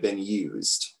that would have been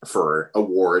used for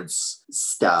awards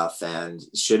stuff and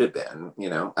should have been,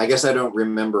 I guess I don't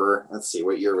remember. Let's see,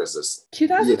 what year was this?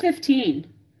 2015. Yeah.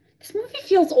 This movie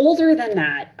feels older than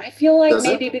that. I feel like Does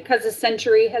maybe it? because a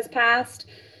century has passed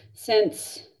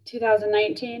since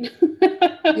 2019.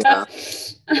 Yeah.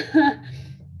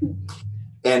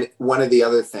 And one of the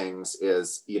other things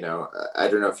is, I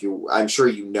don't know if I'm sure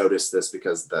you noticed this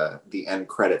because the end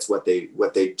credits, what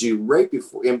they do right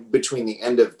before, in between the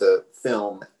end of the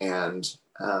film and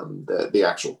the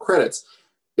actual credits,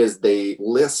 is they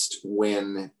list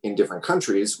when in different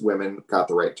countries women got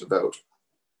the right to vote.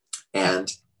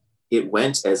 And it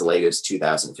went as late as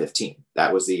 2015.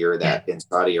 That was the year that in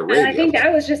Saudi Arabia. And I think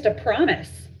that was just a promise.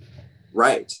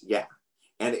 Right. Yeah.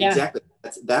 And exactly.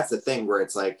 That's the thing where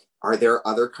it's like, are there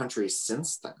other countries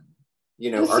since then?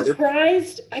 I was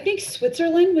surprised. I think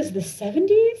Switzerland was the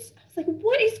 70s. I was like,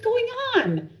 what is going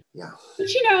on? Yeah. But,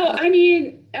 I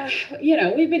mean,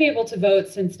 we've been able to vote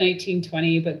since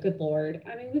 1920, but good Lord.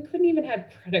 I mean, we couldn't even have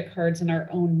credit cards in our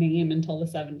own name until the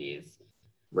 70s.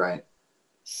 Right.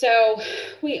 So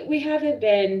we haven't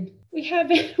been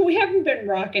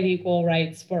rocking equal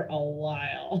rights for a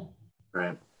while.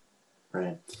 Right.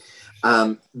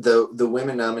 The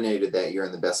women nominated that year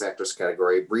in the Best Actress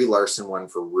category, Brie Larson won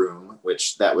for Room,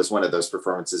 which that was one of those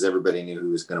performances everybody knew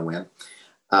who was going to win.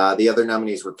 The other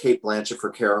nominees were Cate Blanchett for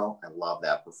Carol. I love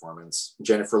that performance.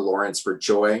 Jennifer Lawrence for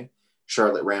Joy,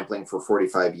 Charlotte Rampling for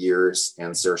 45 Years,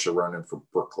 and Saoirse Ronan for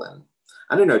Brooklyn.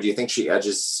 I don't know. Do you think she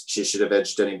should have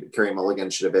edged Carey Mulligan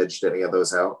should have edged any of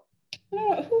those out?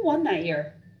 Who won that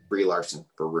year? Brie Larson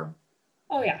for Room.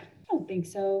 Oh, yeah. I don't think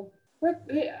so.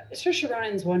 Saoirse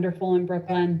Ronan's wonderful in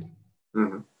Brooklyn.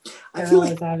 Mm-hmm. I feel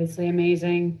like is obviously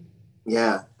amazing.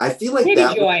 Yeah. I feel like maybe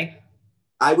Joy.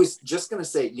 I was just going to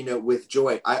say, with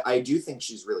Joy, I do think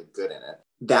she's really good in it.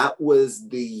 That was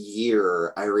the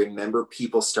year I remember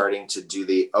people starting to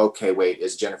do okay, wait,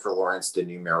 is Jennifer Lawrence the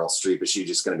new Meryl Streep? Is she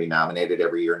just going to be nominated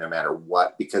every year no matter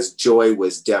what? Because Joy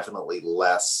was definitely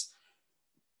less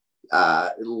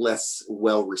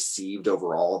well received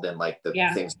overall than like the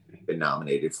things she'd been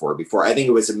nominated for before. I think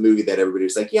it was a movie that everybody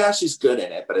was like, yeah, she's good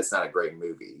in it, but it's not a great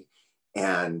movie.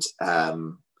 And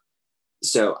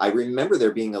so I remember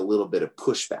there being a little bit of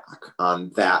pushback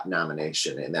on that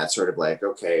nomination, and that sort of like,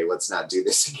 okay, let's not do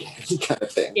this again kind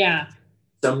of thing. Yeah.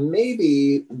 So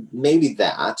maybe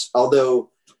that,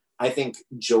 although I think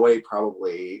Joy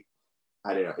probably,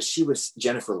 I don't know, she was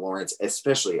Jennifer Lawrence,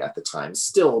 especially at the time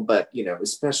still, but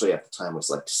especially at the time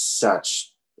was like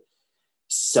such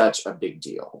a big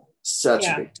deal, a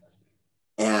big deal.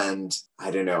 And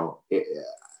I don't know,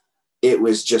 it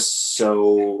was just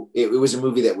so, it was a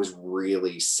movie that was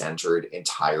really centered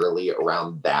entirely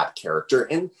around that character.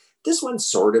 And this one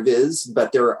sort of is,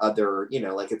 but there are other,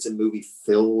 like it's a movie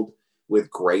filled with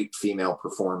great female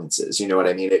performances. You know what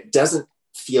I mean? It doesn't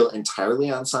feel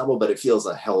entirely ensemble, but it feels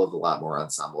a hell of a lot more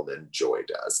ensemble than Joy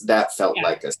does. That felt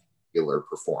like a singular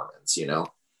performance,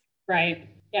 Right.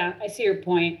 Yeah, I see your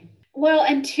point. Well,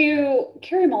 and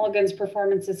Carey Mulligan's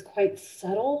performance is quite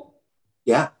subtle.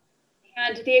 Yeah.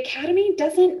 And the Academy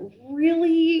doesn't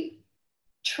really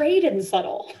trade in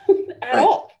subtle at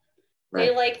all. Right.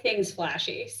 They like things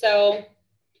flashy. So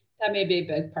that may be a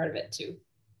big part of it too.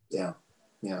 Yeah.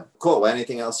 Yeah. Cool. Well,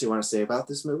 anything else you want to say about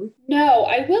this movie? No,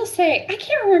 I will say, I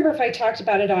can't remember if I talked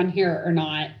about it on here or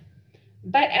not,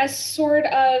 but as sort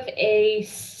of a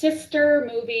sister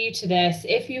movie to this,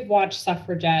 if you've watched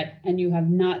Suffragette and you have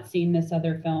not seen this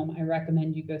other film, I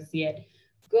recommend you go see it.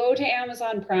 Go to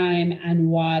Amazon Prime and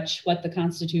watch What the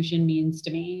Constitution Means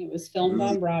to Me. It was filmed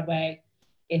on Broadway.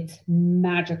 It's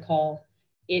magical.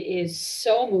 It is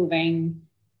so moving.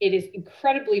 It is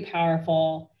incredibly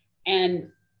powerful,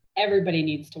 and everybody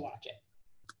needs to watch it.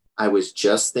 I was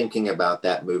just thinking about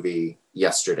that movie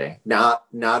yesterday, not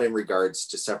in regards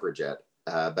to Suffragette,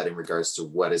 but in regards to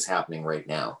what is happening right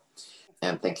now,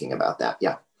 and thinking about that.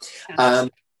 Yeah.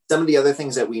 Some of the other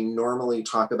things that we normally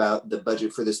talk about, the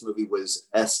budget for this movie was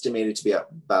estimated to be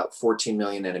about $14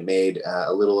 million, and it made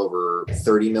a little over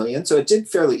 $30 million. So it did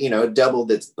fairly, it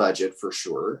doubled its budget for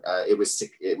sure. It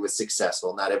was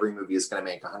successful. Not every movie is going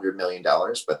to make $100 million,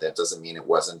 but that doesn't mean it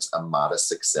wasn't a modest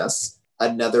success.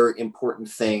 Another important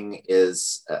thing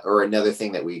is, or another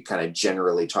thing that we kind of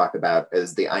generally talk about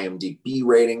is the IMDb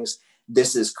ratings.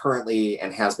 This is currently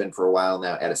and has been for a while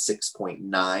now at a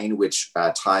 6.9, which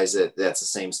ties it. That's the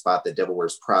same spot that Devil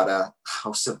Wears Prada,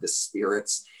 House of the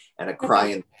Spirits, and A Cry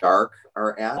in the Dark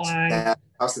are at. Why? That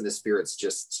House of the Spirits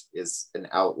just is an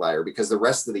outlier because the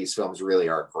rest of these films really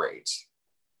are great.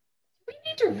 We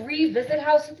need to revisit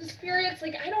House of the Spirits.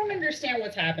 Like, I don't understand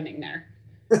what's happening there.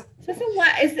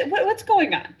 What's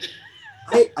going on?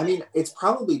 I mean, it's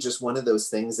probably just one of those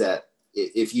things that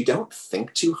if you don't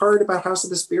think too hard about House of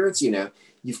the Spirits, you know,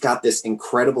 you've got this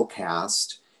incredible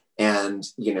cast. And,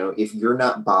 you know, if you're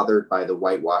not bothered by the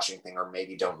whitewashing thing, or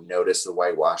maybe don't notice the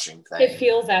whitewashing thing. It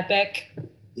feels epic.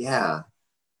 Yeah.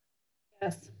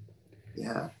 Yes.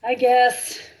 Yeah. I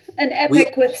guess. An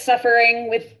epic with suffering,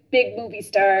 with big movie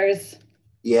stars.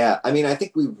 Yeah. I mean, I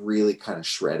think we really kind of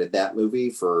shredded that movie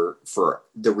for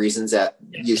the reasons that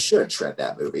you should shred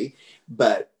that movie.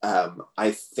 But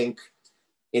I think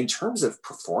in terms of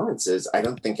performances, I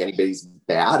don't think anybody's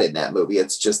bad in that movie.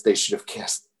 It's just they should have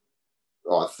cast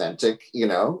authentic, you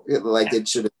know, it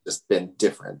should have just been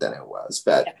different than it was.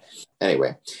 But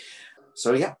anyway,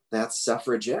 so yeah, that's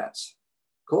Suffragette.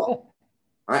 Cool.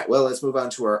 All right, well, let's move on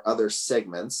to our other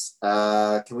segments.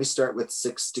 Can we start with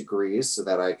 6 Degrees so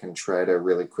that I can try to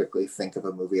really quickly think of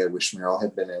a movie I wish Meryl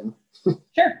had been in?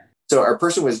 Sure. So our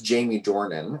person was Jamie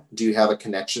Dornan. Do you have a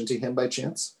connection to him by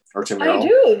chance? Or to Meryl? I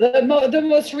do. The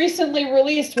most recently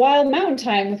released Wild Mountain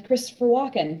Time with Christopher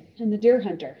Walken and The Deer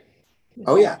Hunter.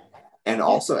 Oh, yeah. And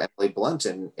also Emily Blunt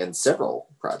in several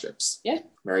projects. Yeah.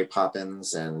 Mary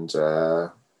Poppins and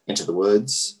Into the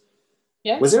Woods.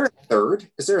 Yeah. Was there a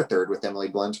third? Is there a third with Emily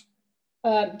Blunt?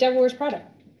 Devil Wears Prada.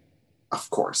 Of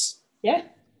course. Yeah.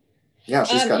 Yeah,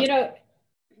 she's got... You know,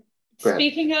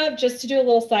 speaking of, just to do a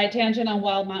little side tangent on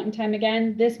Wild Mountain Time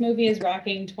again, this movie is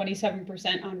rocking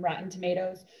 27% on Rotten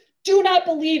Tomatoes. Do not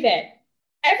believe it.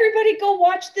 Everybody go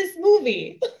watch this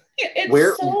movie.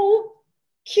 It's so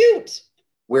cute.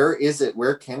 Where is it?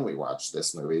 Where can we watch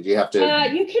this movie? Do you have to...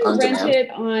 You can rent it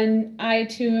on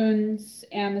iTunes,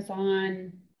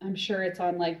 Amazon. I'm sure it's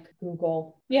on like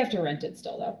Google. You have to rent it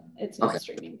still though. It's not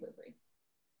streaming for free.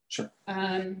 Sure.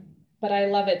 But I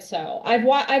love it so. I've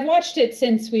watched it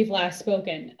since we've last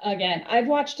spoken. Again, I've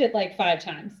watched it like 5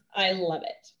 times. I love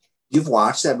it. You've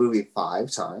watched that movie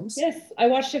 5 times? Yes, I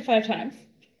watched it 5 times.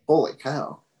 Holy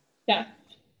cow. Yeah.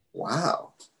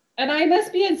 Wow. And I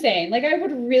must be insane. Like I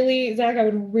would really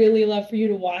love for you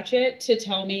to watch it to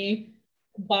tell me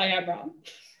why I'm wrong.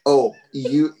 Oh,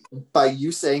 by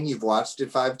you saying you've watched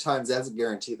it 5 times, that's a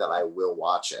guarantee that I will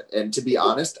watch it. And to be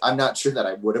honest, I'm not sure that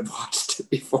I would have watched it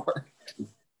before.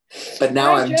 But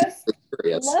now I'm just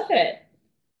curious. Love it.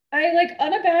 I like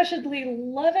unabashedly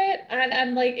love it. And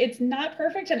I'm like, it's not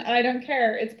perfect and I don't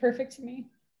care. It's perfect to me.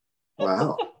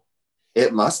 Wow.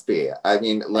 It must be. I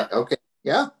mean, okay.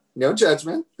 Yeah. No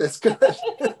judgment. That's good.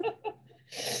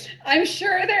 I'm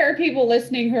sure there are people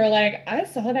listening who are like, I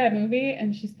saw that movie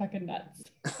and she's fucking nuts.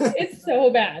 It's so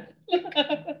bad.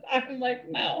 I'm like,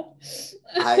 no.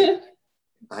 I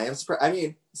am surprised. I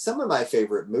mean, some of my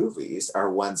favorite movies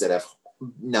are ones that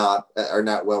are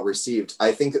not well received.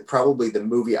 I think that probably the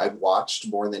movie I've watched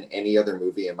more than any other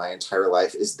movie in my entire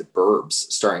life is The Burbs,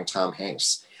 starring Tom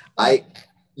Hanks.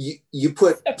 You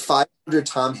put 500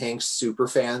 Tom Hanks super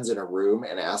fans in a room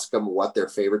and ask them what their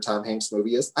favorite Tom Hanks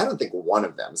movie is. I don't think one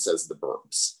of them says The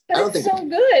Burbs. That's so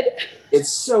good. It's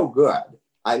so good.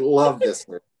 I love this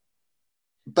movie.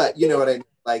 But you know what I mean?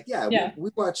 Like,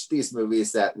 we watch these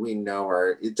movies that we know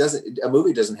a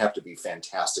movie doesn't have to be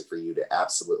fantastic for you to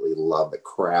absolutely love the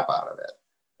crap out of it.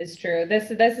 It's true.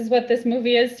 This is what this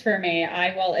movie is for me.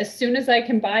 I will, as soon as I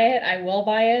can buy it, I will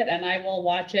buy it and I will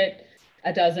watch it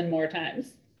a dozen more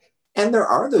times. And there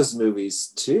are those movies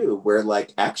too, where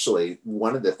like actually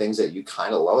one of the things that you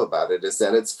kind of love about it is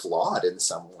that it's flawed in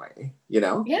some way, you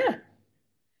know? Yeah.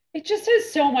 It just has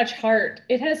so much heart.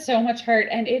 It has so much heart.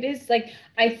 And it is like,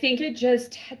 I think it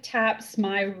just taps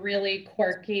my really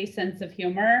quirky sense of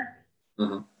humor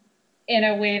in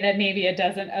a way that maybe it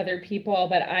doesn't other people.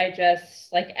 But I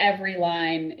just, like, every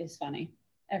line is funny.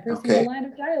 Every single line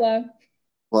of dialogue.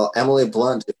 Well, Emily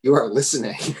Blunt, if you are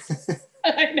listening.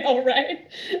 I know, right?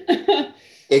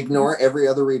 Ignore every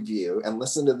other review and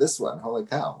listen to this one. Holy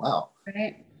cow. Wow.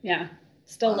 Right. Yeah.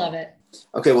 Still love it.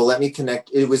 Okay, well, let me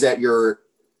connect. It was at your...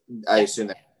 I assume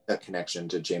that a connection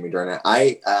to Jamie Dornan.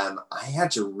 I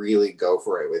had to really go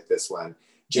for it with this one.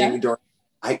 Jamie Dornan,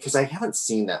 because I haven't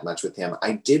seen that much with him.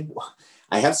 I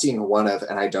have seen one of,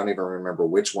 and I don't even remember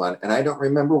which one, and I don't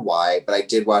remember why, but I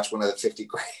did watch one of the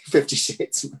 50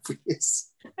 Shades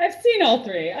movies. I've seen all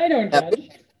 3. I don't judge.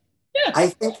 Yeah.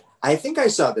 I think I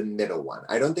saw the middle one.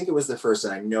 I don't think it was the first,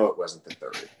 and I know it wasn't the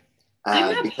third.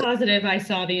 I'm not Because, positive I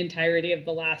saw the entirety of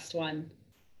the last one.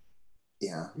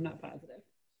 yeah. I'm not positive,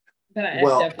 but I've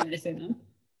Well, definitely seen them.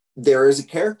 there is a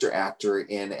character actor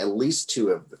in at least two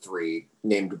of the three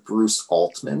named Bruce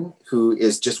Altman, who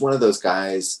is just one of those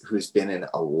guys who's been in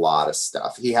a lot of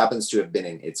stuff. He happens to have been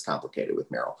in It's Complicated with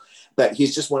Meryl, but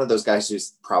he's just one of those guys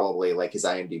who's probably, like, his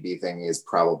IMDb thing is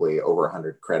probably over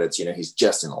 100 credits. You know, he's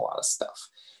just in a lot of stuff.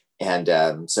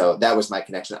 And so that was my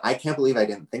connection. I can't believe I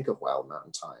didn't think of Wild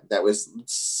Mountain Thyme. That was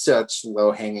such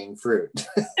low-hanging fruit.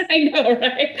 I know,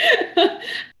 right?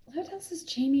 What else has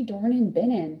Jamie Dornan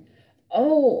been in?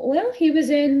 Oh, well, he was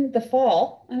in The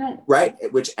Fall. I don't. Right,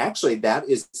 which actually that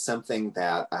is something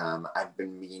that I've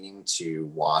been meaning to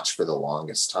watch for the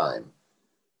longest time.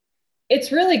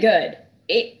 It's really good.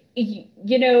 The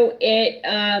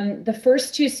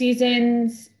first two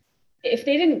seasons, if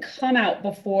they didn't come out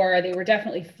before, they were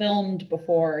definitely filmed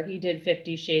before he did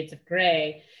 50 Shades of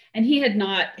Grey, and he had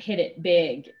not hit it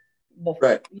big before.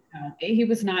 Right. He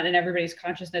was not in everybody's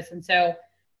consciousness. And so,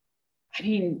 I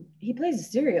mean, he plays a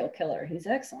serial killer. He's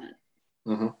excellent.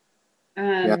 Mm-hmm.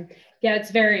 Yeah. Yeah,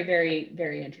 it's very, very,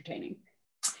 very entertaining.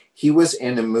 He was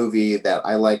in a movie that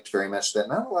I liked very much that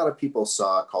not a lot of people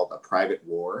saw called A Private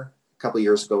War a couple of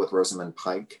years ago with Rosamund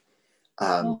Pike.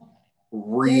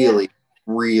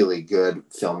 Really good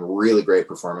film, really great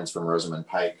performance from Rosamund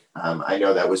Pike. I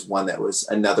know that was one that was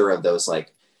another of those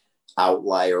like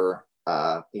outlier,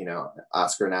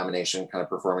 Oscar nomination kind of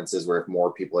performances where if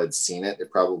more people had seen it,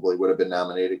 it probably would have been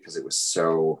nominated because it's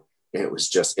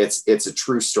a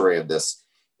true story of this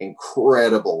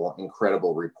incredible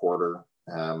reporter.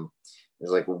 There's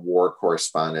like a war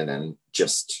correspondent and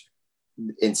just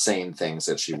insane things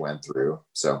that she went through.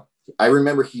 So I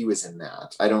remember he was in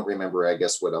that. I don't remember, I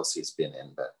guess, what else he's been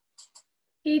in, but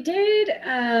he did.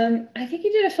 I think he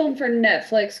did a film for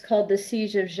Netflix called The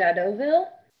Siege of Jadotville,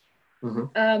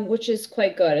 which is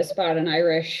quite good. It's about an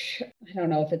Irish. I don't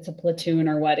know if it's a platoon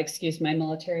or what. Excuse my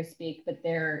military speak, but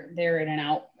they're in an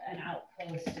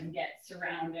outpost and get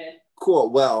surrounded.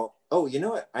 Cool. Well, you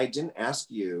know what? I didn't ask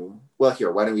you. Well,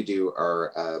 here, why don't we do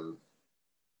our?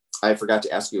 I forgot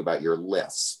to ask you about your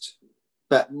list.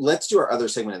 But let's do our other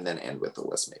segment and then end with the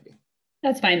list, maybe.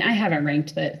 That's fine. I haven't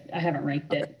ranked it.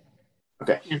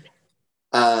 Okay. Yeah.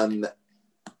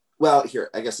 Well, here,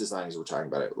 I guess as long as we're talking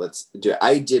about it, let's do it.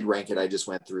 I did rank it. I just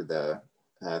went through the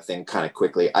thing kind of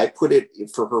quickly. I put it,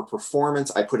 for her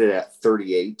performance, I put it at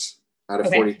 38 out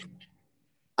of 40.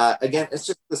 Again, it's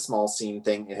just the small scene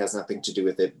thing. It has nothing to do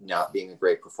with it not being a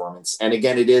great performance. And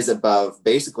again, it is above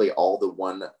basically all the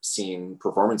one scene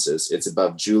performances. It's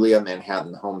above Julia,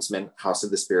 Manhattan, Homesman, House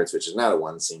of the Spirits, which is not a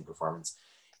one scene performance,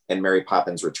 and Mary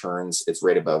Poppins Returns. It's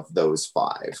right above those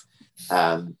five.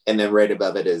 And then right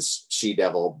above it is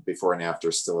She-Devil, Before and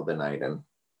After, Still of the Night, and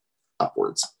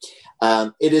upwards.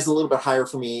 It is a little bit higher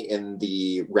for me in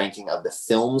the ranking of the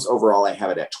films. Overall, I have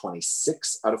it at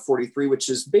 26 out of 43, which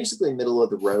is basically middle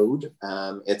of the road.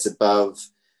 It's above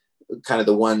kind of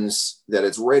the ones that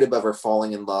it's right above are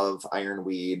Falling in Love,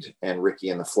 Ironweed, and Ricky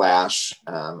and the Flash.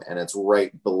 And it's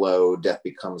right below Death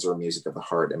Becomes Her, Music of the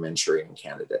Heart, and Manchurian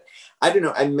Candidate. I don't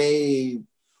know. I may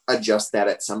adjust that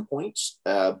at some point,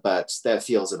 but that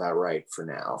feels about right for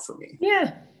now for me.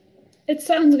 Yeah. It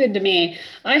sounds good to me.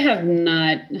 I have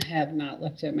not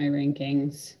looked at my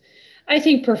rankings. I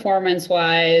think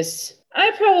performance-wise,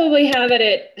 I probably have it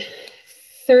at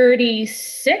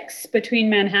 36 between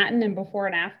Manhattan and Before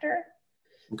and After.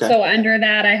 Okay. So under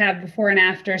that, I have Before and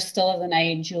After, Still of the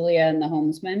Night, Julia, and The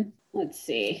Homesman. Let's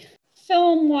see.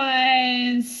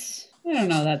 Film-wise, I don't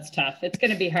know. That's tough. It's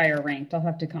going to be higher ranked. I'll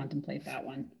have to contemplate that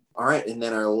one. All right, and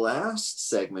then our last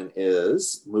segment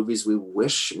is movies we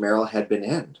wish Meryl had been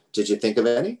in. Did you think of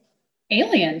any?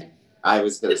 Alien. I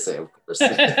was going to say, of course.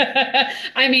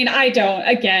 I mean, I don't.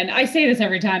 Again, I say this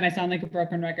every time. I sound like a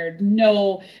broken record.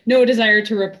 No desire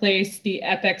to replace the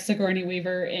epic Sigourney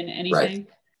Weaver in anything.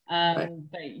 Right.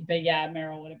 But yeah,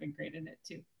 Meryl would have been great in it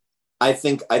too. I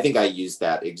think I used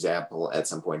that example at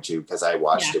some point too, because I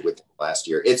watched it with last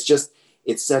year. It's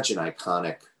such an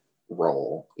iconic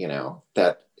role,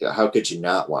 that how could you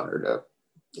not want her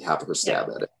to have her stab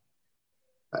at it?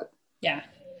 But yeah,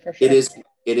 for sure.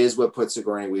 It is what put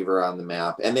Sigourney Weaver on the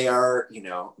map, and they are,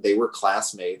 they were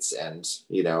classmates, and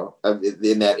in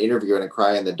that interview in A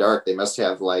Cry in the Dark, they must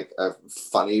have like a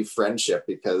funny friendship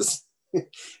because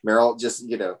Meryl just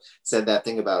said that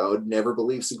thing about, I would never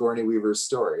believe Sigourney Weaver's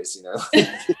stories.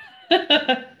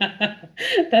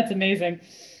 That's amazing.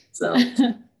 So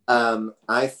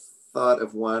I thought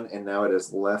of one, and now it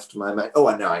has left my mind. Oh,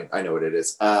 I know what it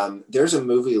is. There's a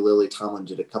movie Lily Tomlin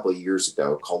did a couple of years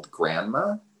ago called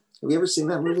Grandma. Have you ever seen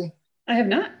that movie? I have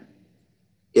not.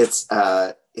 It's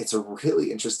a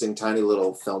really interesting, tiny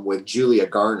little film with Julia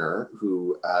Garner,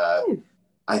 who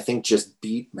I think just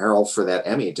beat Meryl for that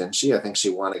Emmy, didn't she? I think she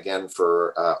won again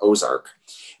for Ozark.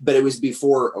 But it was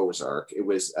before Ozark. It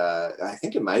was, I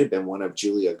think it might have been one of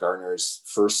Julia Garner's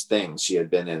first things. She had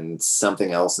been in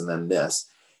something else and then this.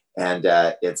 And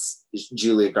it's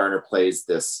Julia Garner plays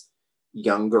this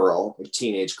young girl, a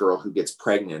teenage girl who gets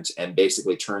pregnant and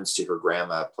basically turns to her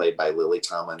grandma, played by Lily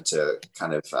Tomlin, to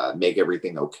kind of make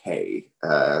everything okay.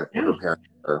 Her parents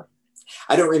are,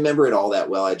 I don't remember it all that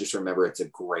well. I just remember it's a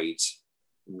great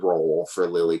role for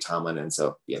Lily Tomlin. And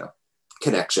so,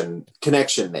 connection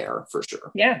there for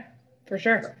sure. Yeah, for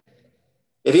sure.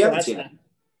 If you haven't seen it,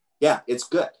 yeah, it's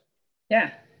good.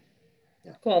 Yeah.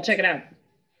 Cool. I'll check it out.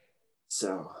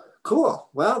 So cool.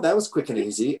 Well, that was quick and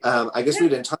easy. I guess we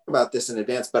didn't talk about this in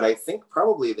advance, but I think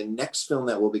probably the next film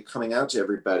that will be coming out to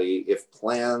everybody, if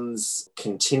plans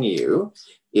continue,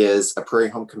 is A Prairie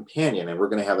Home Companion, and we're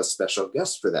going to have a special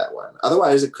guest for that one.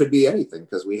 Otherwise, it could be anything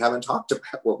because we haven't talked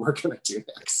about what we're going to do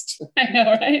next. I know,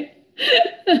 right?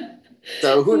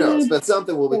 So who knows? But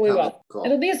something will be coming. Cool.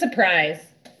 It'll be a surprise.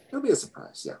 It'll be a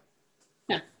surprise,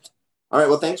 yeah. All right.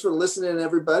 Well, thanks for listening,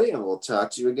 everybody, and we'll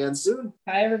talk to you again soon.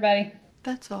 Bye, everybody.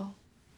 That's all.